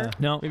sit Yeah. here.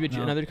 No. Maybe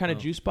another kind of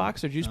juice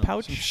box or juice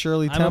pouch. Some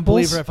Shirley I'm a Temples.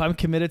 believer. If I'm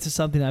committed to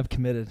something, I've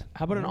committed.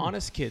 How about an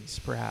Honest Kids,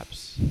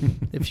 perhaps?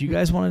 If you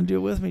guys want to do it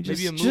with me,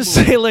 just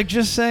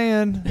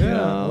saying. Yeah,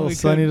 a little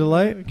Sunny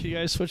Delight. Can you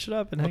guys switch it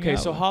up and hang out? Okay,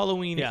 so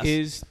Halloween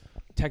is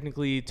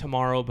technically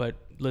tomorrow, but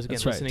listening.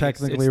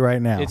 Technically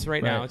right now. It's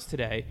right now. It's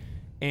today.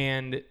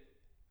 And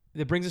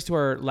that brings us to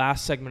our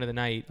last segment of the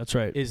night. That's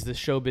right. Is the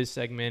showbiz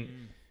segment.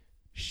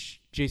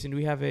 Jason, do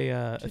we have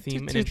a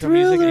theme, an intro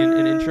music,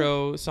 an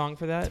intro song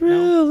for that?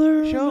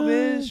 Thriller. No?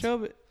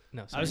 Showbiz.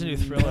 No, I was going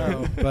to do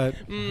Thriller. But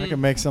I can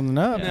make something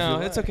up.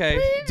 No, it's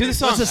okay. Do the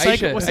song. What's the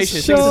psycho? What's What's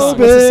Showbiz.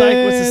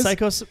 the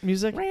psycho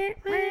music?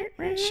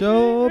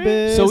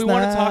 Showbiz. So we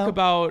want to talk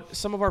about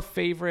some of our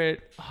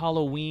favorite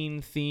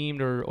Halloween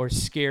themed or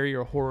scary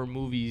or horror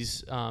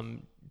movies.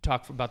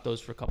 Talk about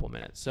those for a couple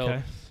minutes.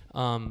 So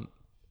I'm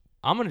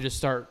going to just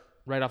start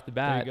right off the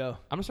bat. There you go.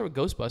 I'm going to start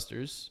with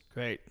Ghostbusters.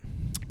 Great.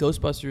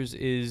 Ghostbusters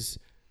is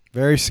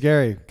Very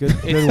scary. Good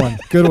one.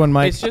 Good one,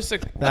 Mike. It's just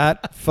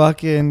that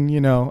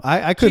fucking,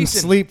 I couldn't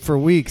sleep for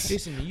weeks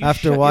Jason,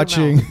 after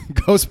watching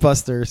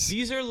Ghostbusters.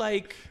 These are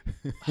like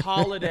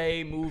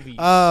holiday movies.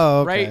 Oh,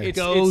 okay. Right? It's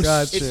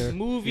Gotcha.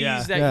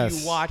 movies that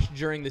you watch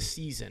during the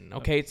season.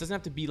 Okay, it doesn't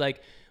have to be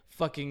like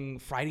fucking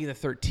Friday the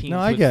 13th. No,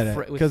 I get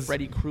it. With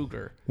Freddy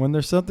Krueger. When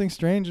there's something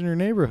strange in your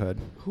neighborhood,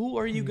 who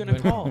are you gonna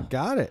call?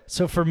 Got it.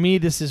 So for me,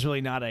 this is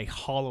really not a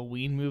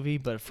Halloween movie,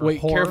 but for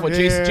horror, careful.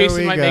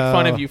 Jason might make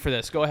fun of you for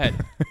this. Go ahead.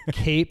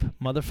 Cape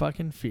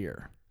motherfucking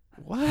Fear.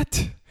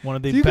 What? One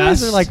of the you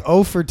best. guys are like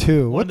 0 for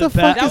 2. What the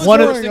fuck that is was going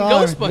worse than on?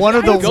 Ghostbusters. One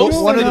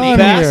of the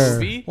best.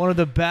 movie. One of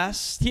the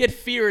best. He had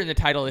fear in the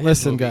title of his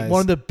Listen, movie. guys.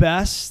 One of the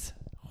best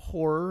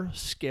horror,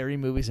 scary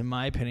movies, in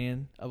my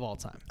opinion, of all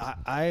time.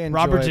 I enjoyed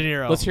Robert De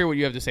Niro. Let's hear what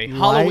you have to say.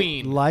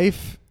 Halloween.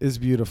 Life is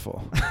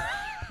beautiful.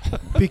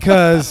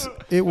 Because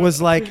it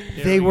was like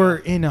they were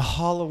in a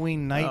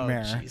Halloween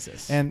nightmare. Oh,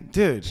 Jesus. And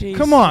dude, Jason,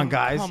 come on,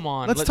 guys. come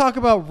on. Let's talk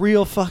about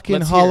real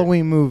fucking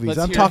Halloween movies.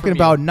 I'm hear talking from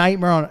about you.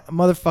 Nightmare on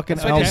motherfucking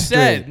That's what Elm you Street.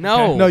 said.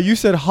 No. No, you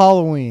said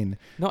Halloween.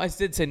 No, I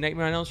did say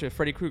Nightmare on Elm Street,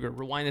 Freddy Krueger.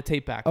 Rewind the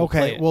tape back.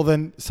 Okay, well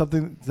then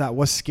something that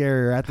was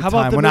scarier at the How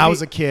about time the when I movie-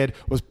 was a kid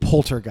was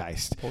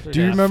Poltergeist. Poltergeist.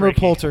 Do you remember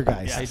Freaky.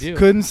 Poltergeist? Yeah, I do.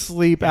 Couldn't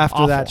sleep after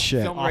awful. that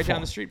shit. Filmed right awful.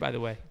 down the street, by the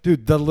way.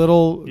 Dude, the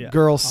little Yeah.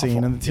 girl scene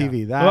Awful. on the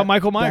TV. That, What about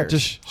Michael Myers? That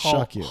just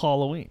shook you.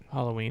 Halloween.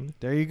 Halloween.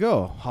 There you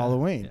go.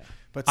 Halloween. Yeah.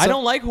 But I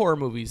don't like horror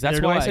movies. That's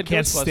Neither why do I said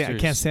can't Ghostbusters. I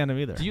can't stand them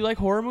either. Do you like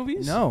horror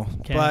movies? No,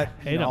 Can't but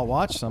hate 'em. I'll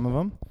watch some of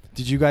them.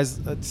 Did you guys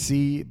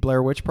see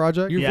Blair Witch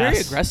Project? You're Yes.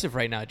 very aggressive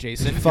right now,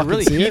 Jason. Did you You're fucking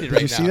really see heated it? right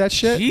Did you now. see that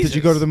shit? Jesus. Did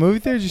you go to the movie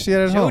theater? Did you see it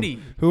at Jody,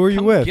 home? Who were you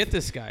come with? Get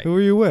this guy. Who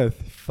were you with?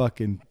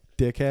 Fucking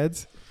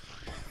dickheads.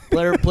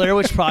 Blair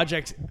Witch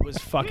Project was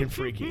fucking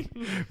freaky.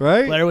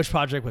 Right? Blair Witch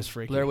Project was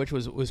freaky. Blair Witch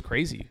was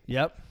crazy.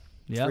 Yep.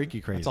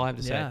 Freaky crazy. That's all I have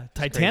to say. Yeah. It's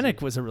Titanic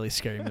crazy. was a really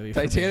scary movie. for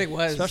me. Titanic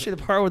was. Especially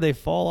the part where they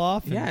fall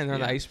off. Yeah, and they're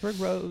on the iceberg.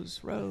 Rose.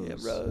 Yeah,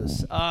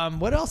 Rose.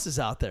 What else is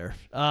out there?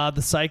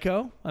 The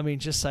Psycho. I mean,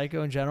 just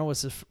Psycho in general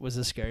was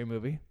a scary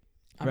movie,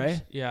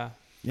 right? Yeah.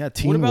 Yeah,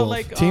 Teen about, Wolf.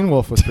 like, Teen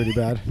Wolf was pretty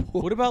bad.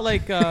 What about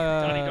like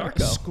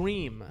Darko.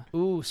 Scream?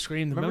 Ooh,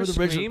 Scream. Remember the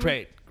original?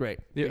 Scream? Great.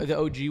 The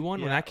OG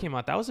one when Yeah. that came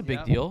out, that was a big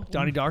Yeah. deal.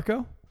 Donnie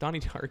Darko. Donnie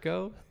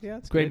Darko. Yeah,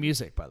 it's Great good.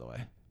 music, by the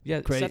way. Yeah,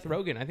 Great. Seth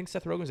Rogen. I think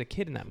Seth Rogen was a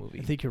kid in that movie.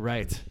 I think you're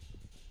right.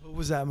 What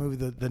was that movie?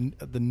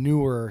 The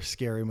newer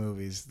scary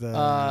movies.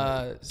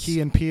 The Key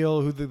S- and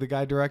Peele, who the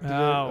guy directed it.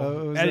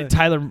 What was Eddie, it?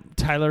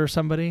 Tyler or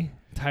somebody.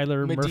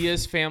 Tyler Murphy.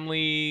 Medea's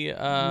Family No,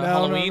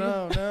 Halloween.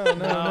 No,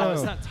 No,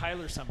 it's not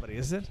Tyler somebody,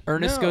 is it?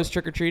 Ernest No. Goes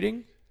Trick or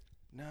Treating.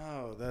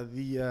 No,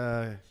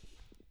 the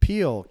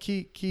Peele,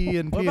 Key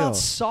and What Peele. about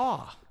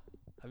Saw?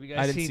 Have you guys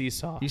I didn't seen? see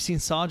Saw. You seen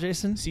Saw,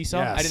 Jason? Seesaw?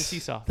 Yes. I didn't see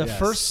Saw. The Yes.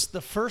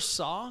 first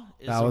Saw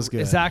is That was good.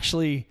 is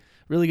actually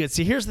really good.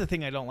 See, here's the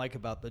thing I don't like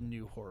about the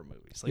new horror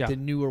movies, like Yeah. the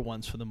newer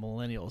ones for the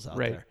millennials out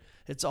Right. there.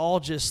 It's all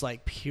just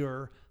like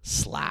pure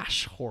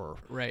slash horror.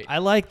 Right. I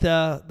like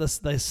the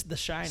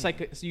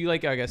Shining. So you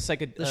like, I guess,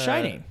 The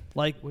Shining.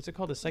 Like What's it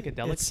called? A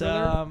psychedelic it's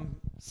thriller?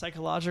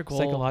 psychological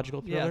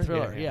Psychological Yeah,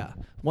 thriller? thriller. Yeah,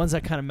 Yeah, ones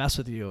that kind of mess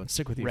with you and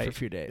stick with you for Right. a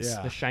few days.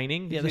 Yeah. The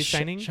Shining? Yeah, Did the you say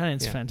Shining?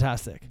 Shining's Yeah.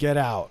 fantastic. Get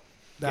Out.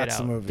 That's Out.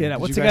 the movie. Get Out.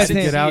 Did What's you the guys guy's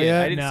name? Get Out See it.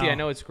 yet? I didn't see it. I No.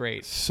 know it's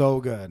great. So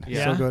good.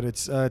 Yeah? So good.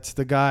 It's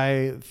the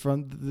guy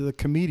from the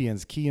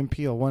comedians, Key and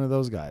Peele, one of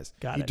those guys.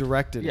 Got he it.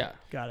 directed Yeah. it.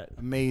 Got it.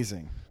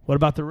 Amazing. What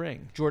about The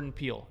Ring? Jordan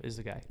Peele is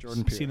the guy.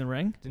 Jordan Peele. Seen The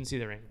Ring? Didn't see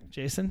The Ring.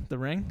 Jason, The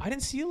Ring? I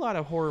didn't see a lot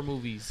of horror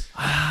movies.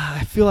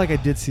 I feel like I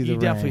did see You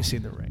the definitely Ring.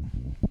 seen The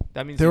Ring.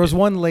 That means There you was didn't.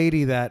 one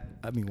lady one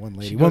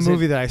goes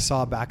movie in- that I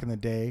saw back in the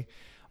day.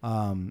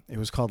 It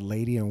was called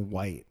Lady in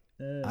White.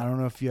 I don't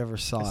know if you ever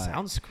saw That it.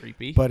 sounds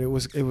creepy. But it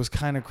was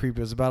kind of creepy.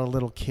 It was about a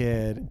little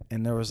kid,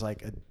 and there was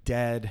like a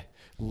dead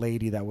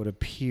lady that would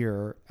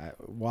appear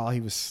while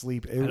he was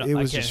sleeping. It I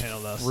was can't just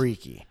handle those.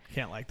 freaky.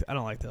 I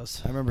don't like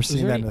those. I remember Was seeing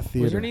there that any- in the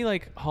theater. Was there any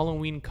like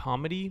Halloween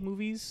comedy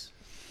movies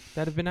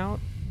that have been out?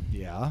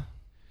 Yeah,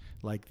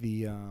 like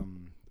the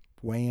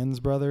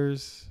Wayans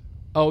brothers.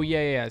 Oh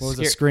yeah. What was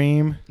it?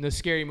 Scream. No,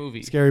 Scary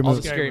Movie. Scary All the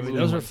Movie. Scary Scary movie.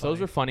 Movie. Those Those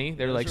were were funny.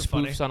 They're Those like were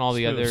spoofs funny. on all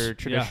the Spoofs. other Yeah.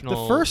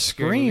 traditional. The first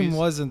scary Scream movies.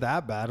 wasn't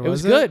that bad. It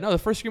was it? good. No, the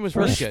first Scream was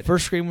really good.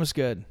 First Scream was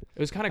good. It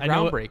was kind of I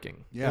know it- groundbreaking.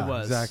 Yeah, It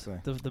was. exactly.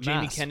 The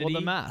Jamie mask. Kennedy.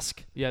 Well, the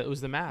mask. Yeah, it was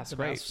the mask, The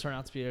right? mask turned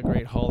out to be a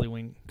great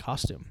Halloween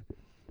costume.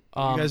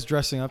 You guys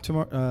dressing up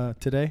tomorrow,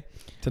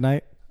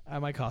 tonight?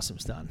 My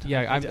costume's done.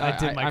 Yeah, I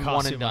did my I'm one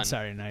costume and on done.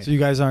 Saturday night. So you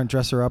guys aren't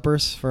dresser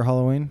uppers for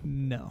Halloween?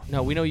 No.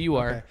 No, we know you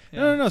are. Okay.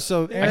 No.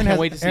 So Aaron can't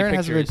wait to see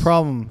has a big pictures.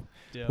 problem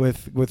Yeah.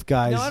 with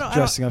guys No, I don't-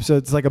 dressing up. So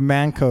it's like a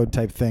man code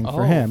type thing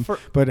for Oh, him,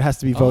 but it has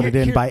to be voted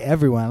Here- in by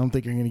everyone. I don't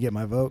think you're going to get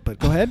my vote, but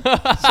go ahead.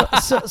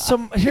 so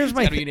here's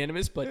my Gotta be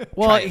unanimous, but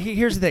Well, try it.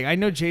 here's the thing. I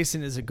know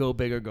Jason is a go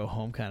big or go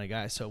home kind of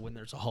guy. So when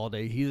there's a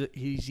holiday,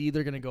 he's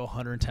either going to go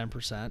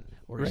 110%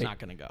 or he's Right. not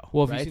going to go.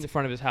 well, if right? you've seen the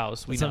front of his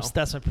house, we know.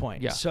 That's my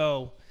point. Yeah.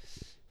 So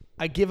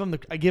I give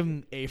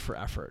him A for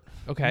effort.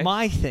 Okay.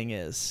 My thing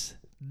is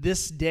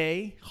this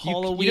day,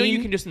 Halloween. You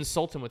can just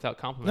insult him without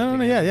complimenting.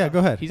 No. him. Yeah. Go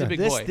ahead. He's Yeah. a big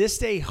boy. This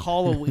day,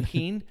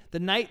 Halloween,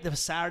 the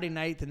Saturday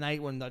night, the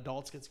night when the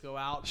adults get to go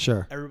out.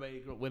 Sure.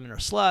 Women are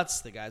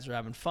sluts. The guys are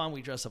having fun.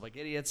 We dress up like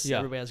idiots. Yeah.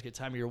 Everybody has a good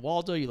time. You're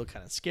Waldo. You look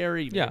kind of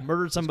scary. You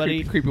murdered It's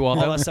somebody. creepy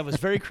Waldo. All that stuff was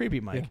very creepy,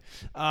 Mike.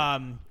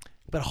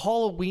 But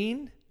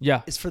Halloween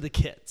is for the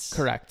kids.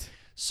 Correct.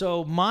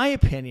 So my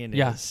opinion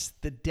is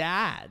the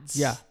dads.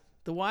 Yeah.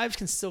 The wives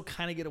can still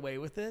kind of get away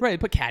with it. Right.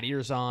 Put cat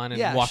ears on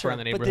and walk around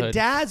the neighborhood. But the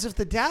dads, if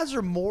the dads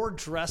are more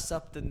dressed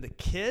up than the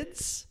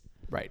kids,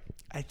 right.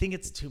 I think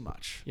it's too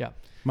much. Yeah.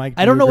 Mike,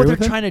 I don't know what they're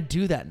trying to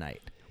do that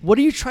night. What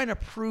are you trying to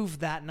prove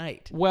that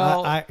night?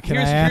 Well, can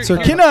I answer?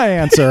 Can I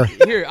answer?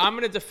 Here, I'm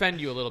going to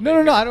defend you a little bit.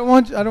 No.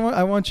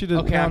 I want you to.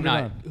 Okay, I'm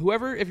not.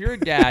 Whoever, if you're a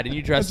dad and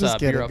you dress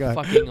up, you're a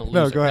fucking loser.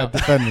 No, go ahead,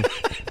 defend me.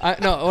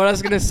 No, what I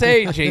was going to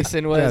say,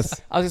 Jason, was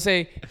I was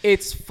going to say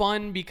it's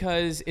fun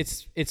because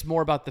it's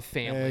more about the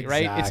family,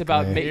 right? It's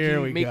about doing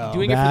it for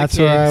the kids. That's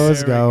where I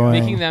was going.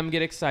 Making them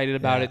get excited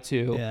about it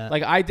too. Yeah.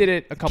 Like I did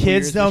it a couple kids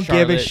years with don't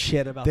give a Charlotte.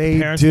 shit about They the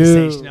parents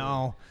do. on stage.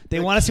 No. They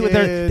want to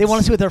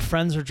see what their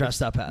friends are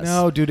dressed up as.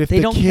 No, dude, if they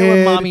the don't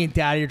care what mommy and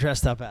daddy are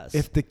dressed up as.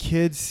 If the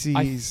kid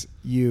sees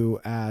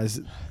you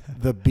as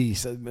the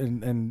beast,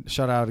 and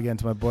shout out again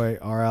to my boy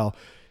RL,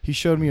 he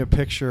showed me a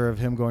picture of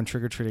him going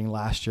trick-or-treating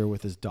last year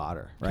with his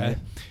daughter, right? Okay.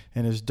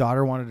 And his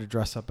daughter wanted to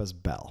dress up as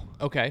Belle.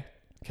 Okay.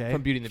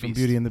 From Beauty and the Beast. From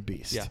Beauty and the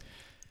Beast. Yeah.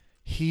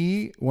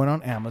 He went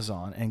on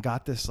Amazon and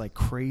got this like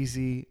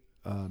crazy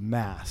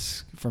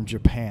mask from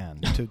Japan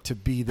to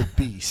be the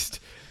Beast.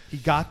 He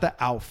got the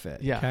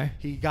outfit. Yeah. Okay.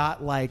 He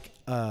got like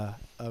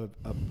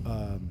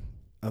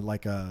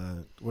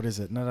what is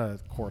it? Not a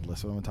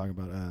cordless. What am I talking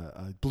about?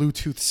 A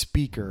Bluetooth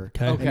speaker.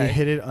 Okay. And he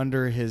hid it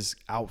under his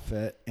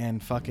outfit,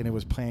 and fucking it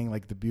was playing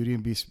like the Beauty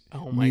and Beast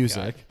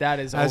music. God. That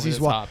is as over he's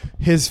the top.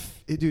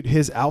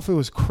 His outfit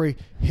was crazy.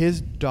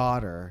 His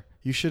daughter.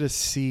 You should have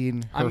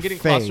seen her I'm getting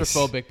face.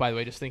 claustrophobic, by the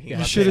way, just thinking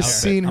about You should have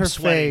outfit. seen her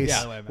sweating.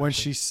 face Yeah. when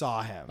she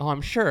saw him. Oh,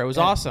 I'm sure. It was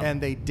awesome. And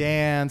they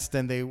danced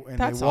and they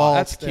That's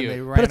waltzed cute. and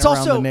they ran but it's around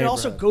also the it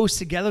also neighborhood. goes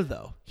together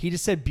though. He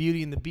just said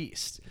Beauty and the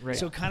Beast, Right.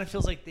 so it kind of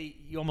feels like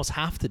you almost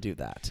have to do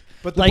that.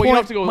 But the like point- you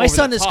don't have to go my over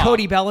son the is top.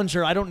 Cody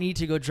Bellinger. I don't need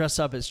to go dress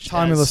up as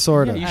Tommy as-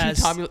 Lasorda. You should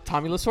as-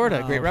 Tommy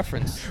Lasorda. Great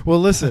reference. Well,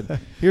 listen,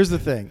 here's the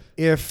thing.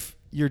 If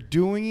you're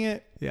doing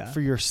it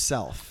for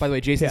yourself. By the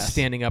way, Jason's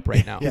standing up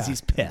right now. because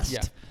he's pissed. Yeah.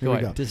 Here Go we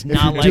ahead. go. Does If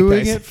not you're like doing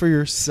this. it for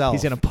yourself,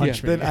 He's gonna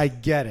punch me. then I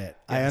get it.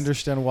 I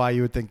understand why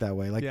you would think that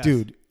way. Like, Yes.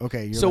 dude,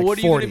 okay, you're So like what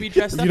are you 40. gonna be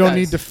dressed up You don't as?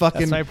 need to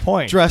fucking That's my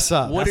point. dress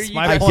up. What are That's you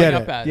my dressing point.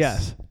 up as?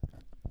 Yes.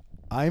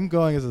 I'm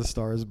going as A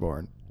Star Is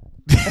Born.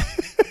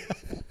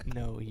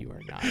 No, you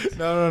are not.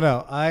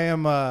 No. I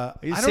am. I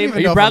don't saving- even Are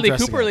you know Bradley if I'm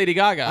dressing Cooper or up. Lady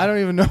Gaga? I don't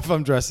even know if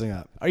I'm dressing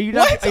up. Are you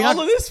not? What? Are you All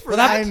not- of this for What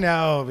that? happened? I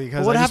know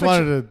because What I just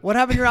happened? wanted to. What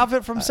happened to your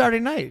outfit from Saturday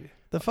night?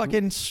 The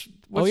fucking.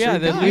 Oh, yeah,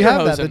 the We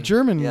have that. The Lederhosen.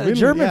 German. Yeah, the women,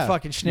 German yeah.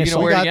 fucking You schnitzel.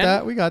 gonna We wear it got again?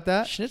 that. We got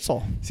that.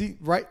 Schnitzel. See,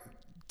 right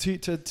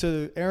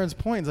to Aaron's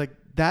point, it's like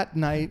that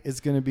night is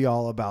going to be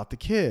all about the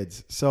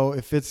kids. So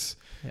if it's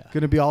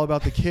going to be all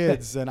about the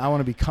kids, then I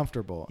want to be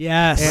comfortable.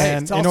 Yes.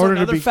 And It's in also order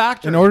to another be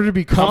factor. in order to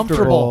be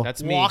comfortable,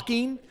 That's me.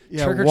 Walking.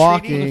 Yeah, Trick or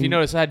walking. treating. If you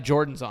notice, I had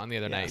Jordans on the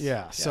other night.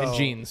 Yeah, so and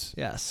jeans.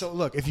 Yes. So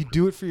look, if you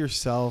do it for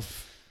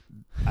yourself,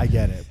 I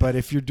get it. But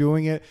if you're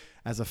doing it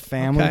as a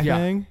family Okay.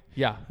 thing,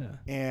 Yeah.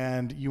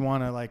 and you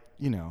want to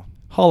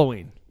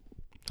Halloween.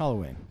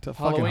 Halloween, to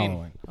Halloween. fucking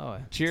Halloween. Oh,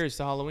 Cheers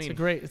to Halloween.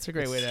 it's a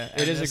great way to.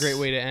 It is a great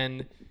way to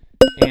end.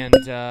 And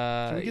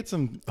Can we get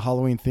some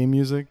Halloween theme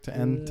music to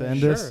end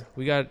this? Sure.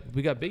 We got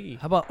Biggie.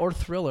 How about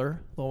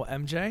Thriller? Little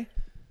MJ.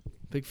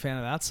 Big fan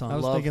of that song. I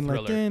was love thinking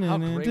Thriller. like, How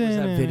great was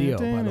that video?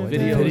 By the way,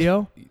 Video. The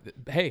video.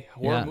 Hey,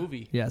 horror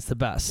movie. Yeah, it's the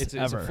best It's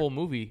ever. a full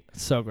movie.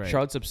 It's so great.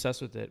 Charlotte's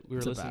obsessed with it. We were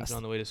It's the listening to best. it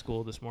on the way to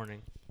school this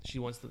morning. She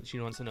wants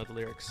to know the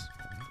lyrics,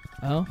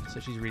 Oh, so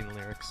she's reading the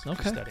lyrics,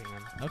 Okay. she's studying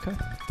them. okay.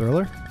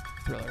 Thriller.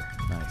 Thriller.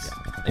 Nice.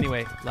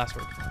 Anyway, last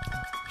word.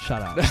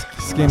 Shut up.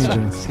 Skinny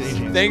jeans. Skinny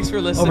jeans. Thanks for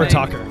listening. Over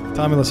talker.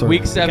 Tommy Lasorda.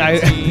 Week The guy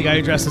 17.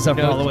 who dresses up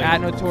for Halloween.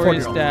 At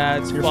Notorious 40-year-old.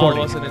 Dads. You're Follow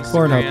 40. us on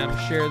Four and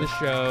Instagram. Share the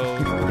show.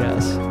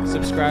 Yes.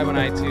 Subscribe on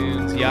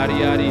iTunes. Yada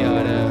yada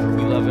yada.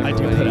 We love I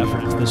everybody. do put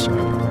effort into this show.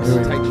 Here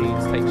we go. Tight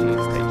jeans. Tight jeans.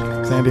 Tight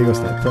jeans. San Diego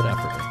State. Put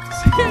effort.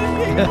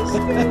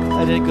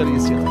 I did go to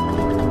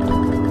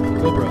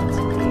UCLA. Go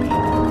Bruins.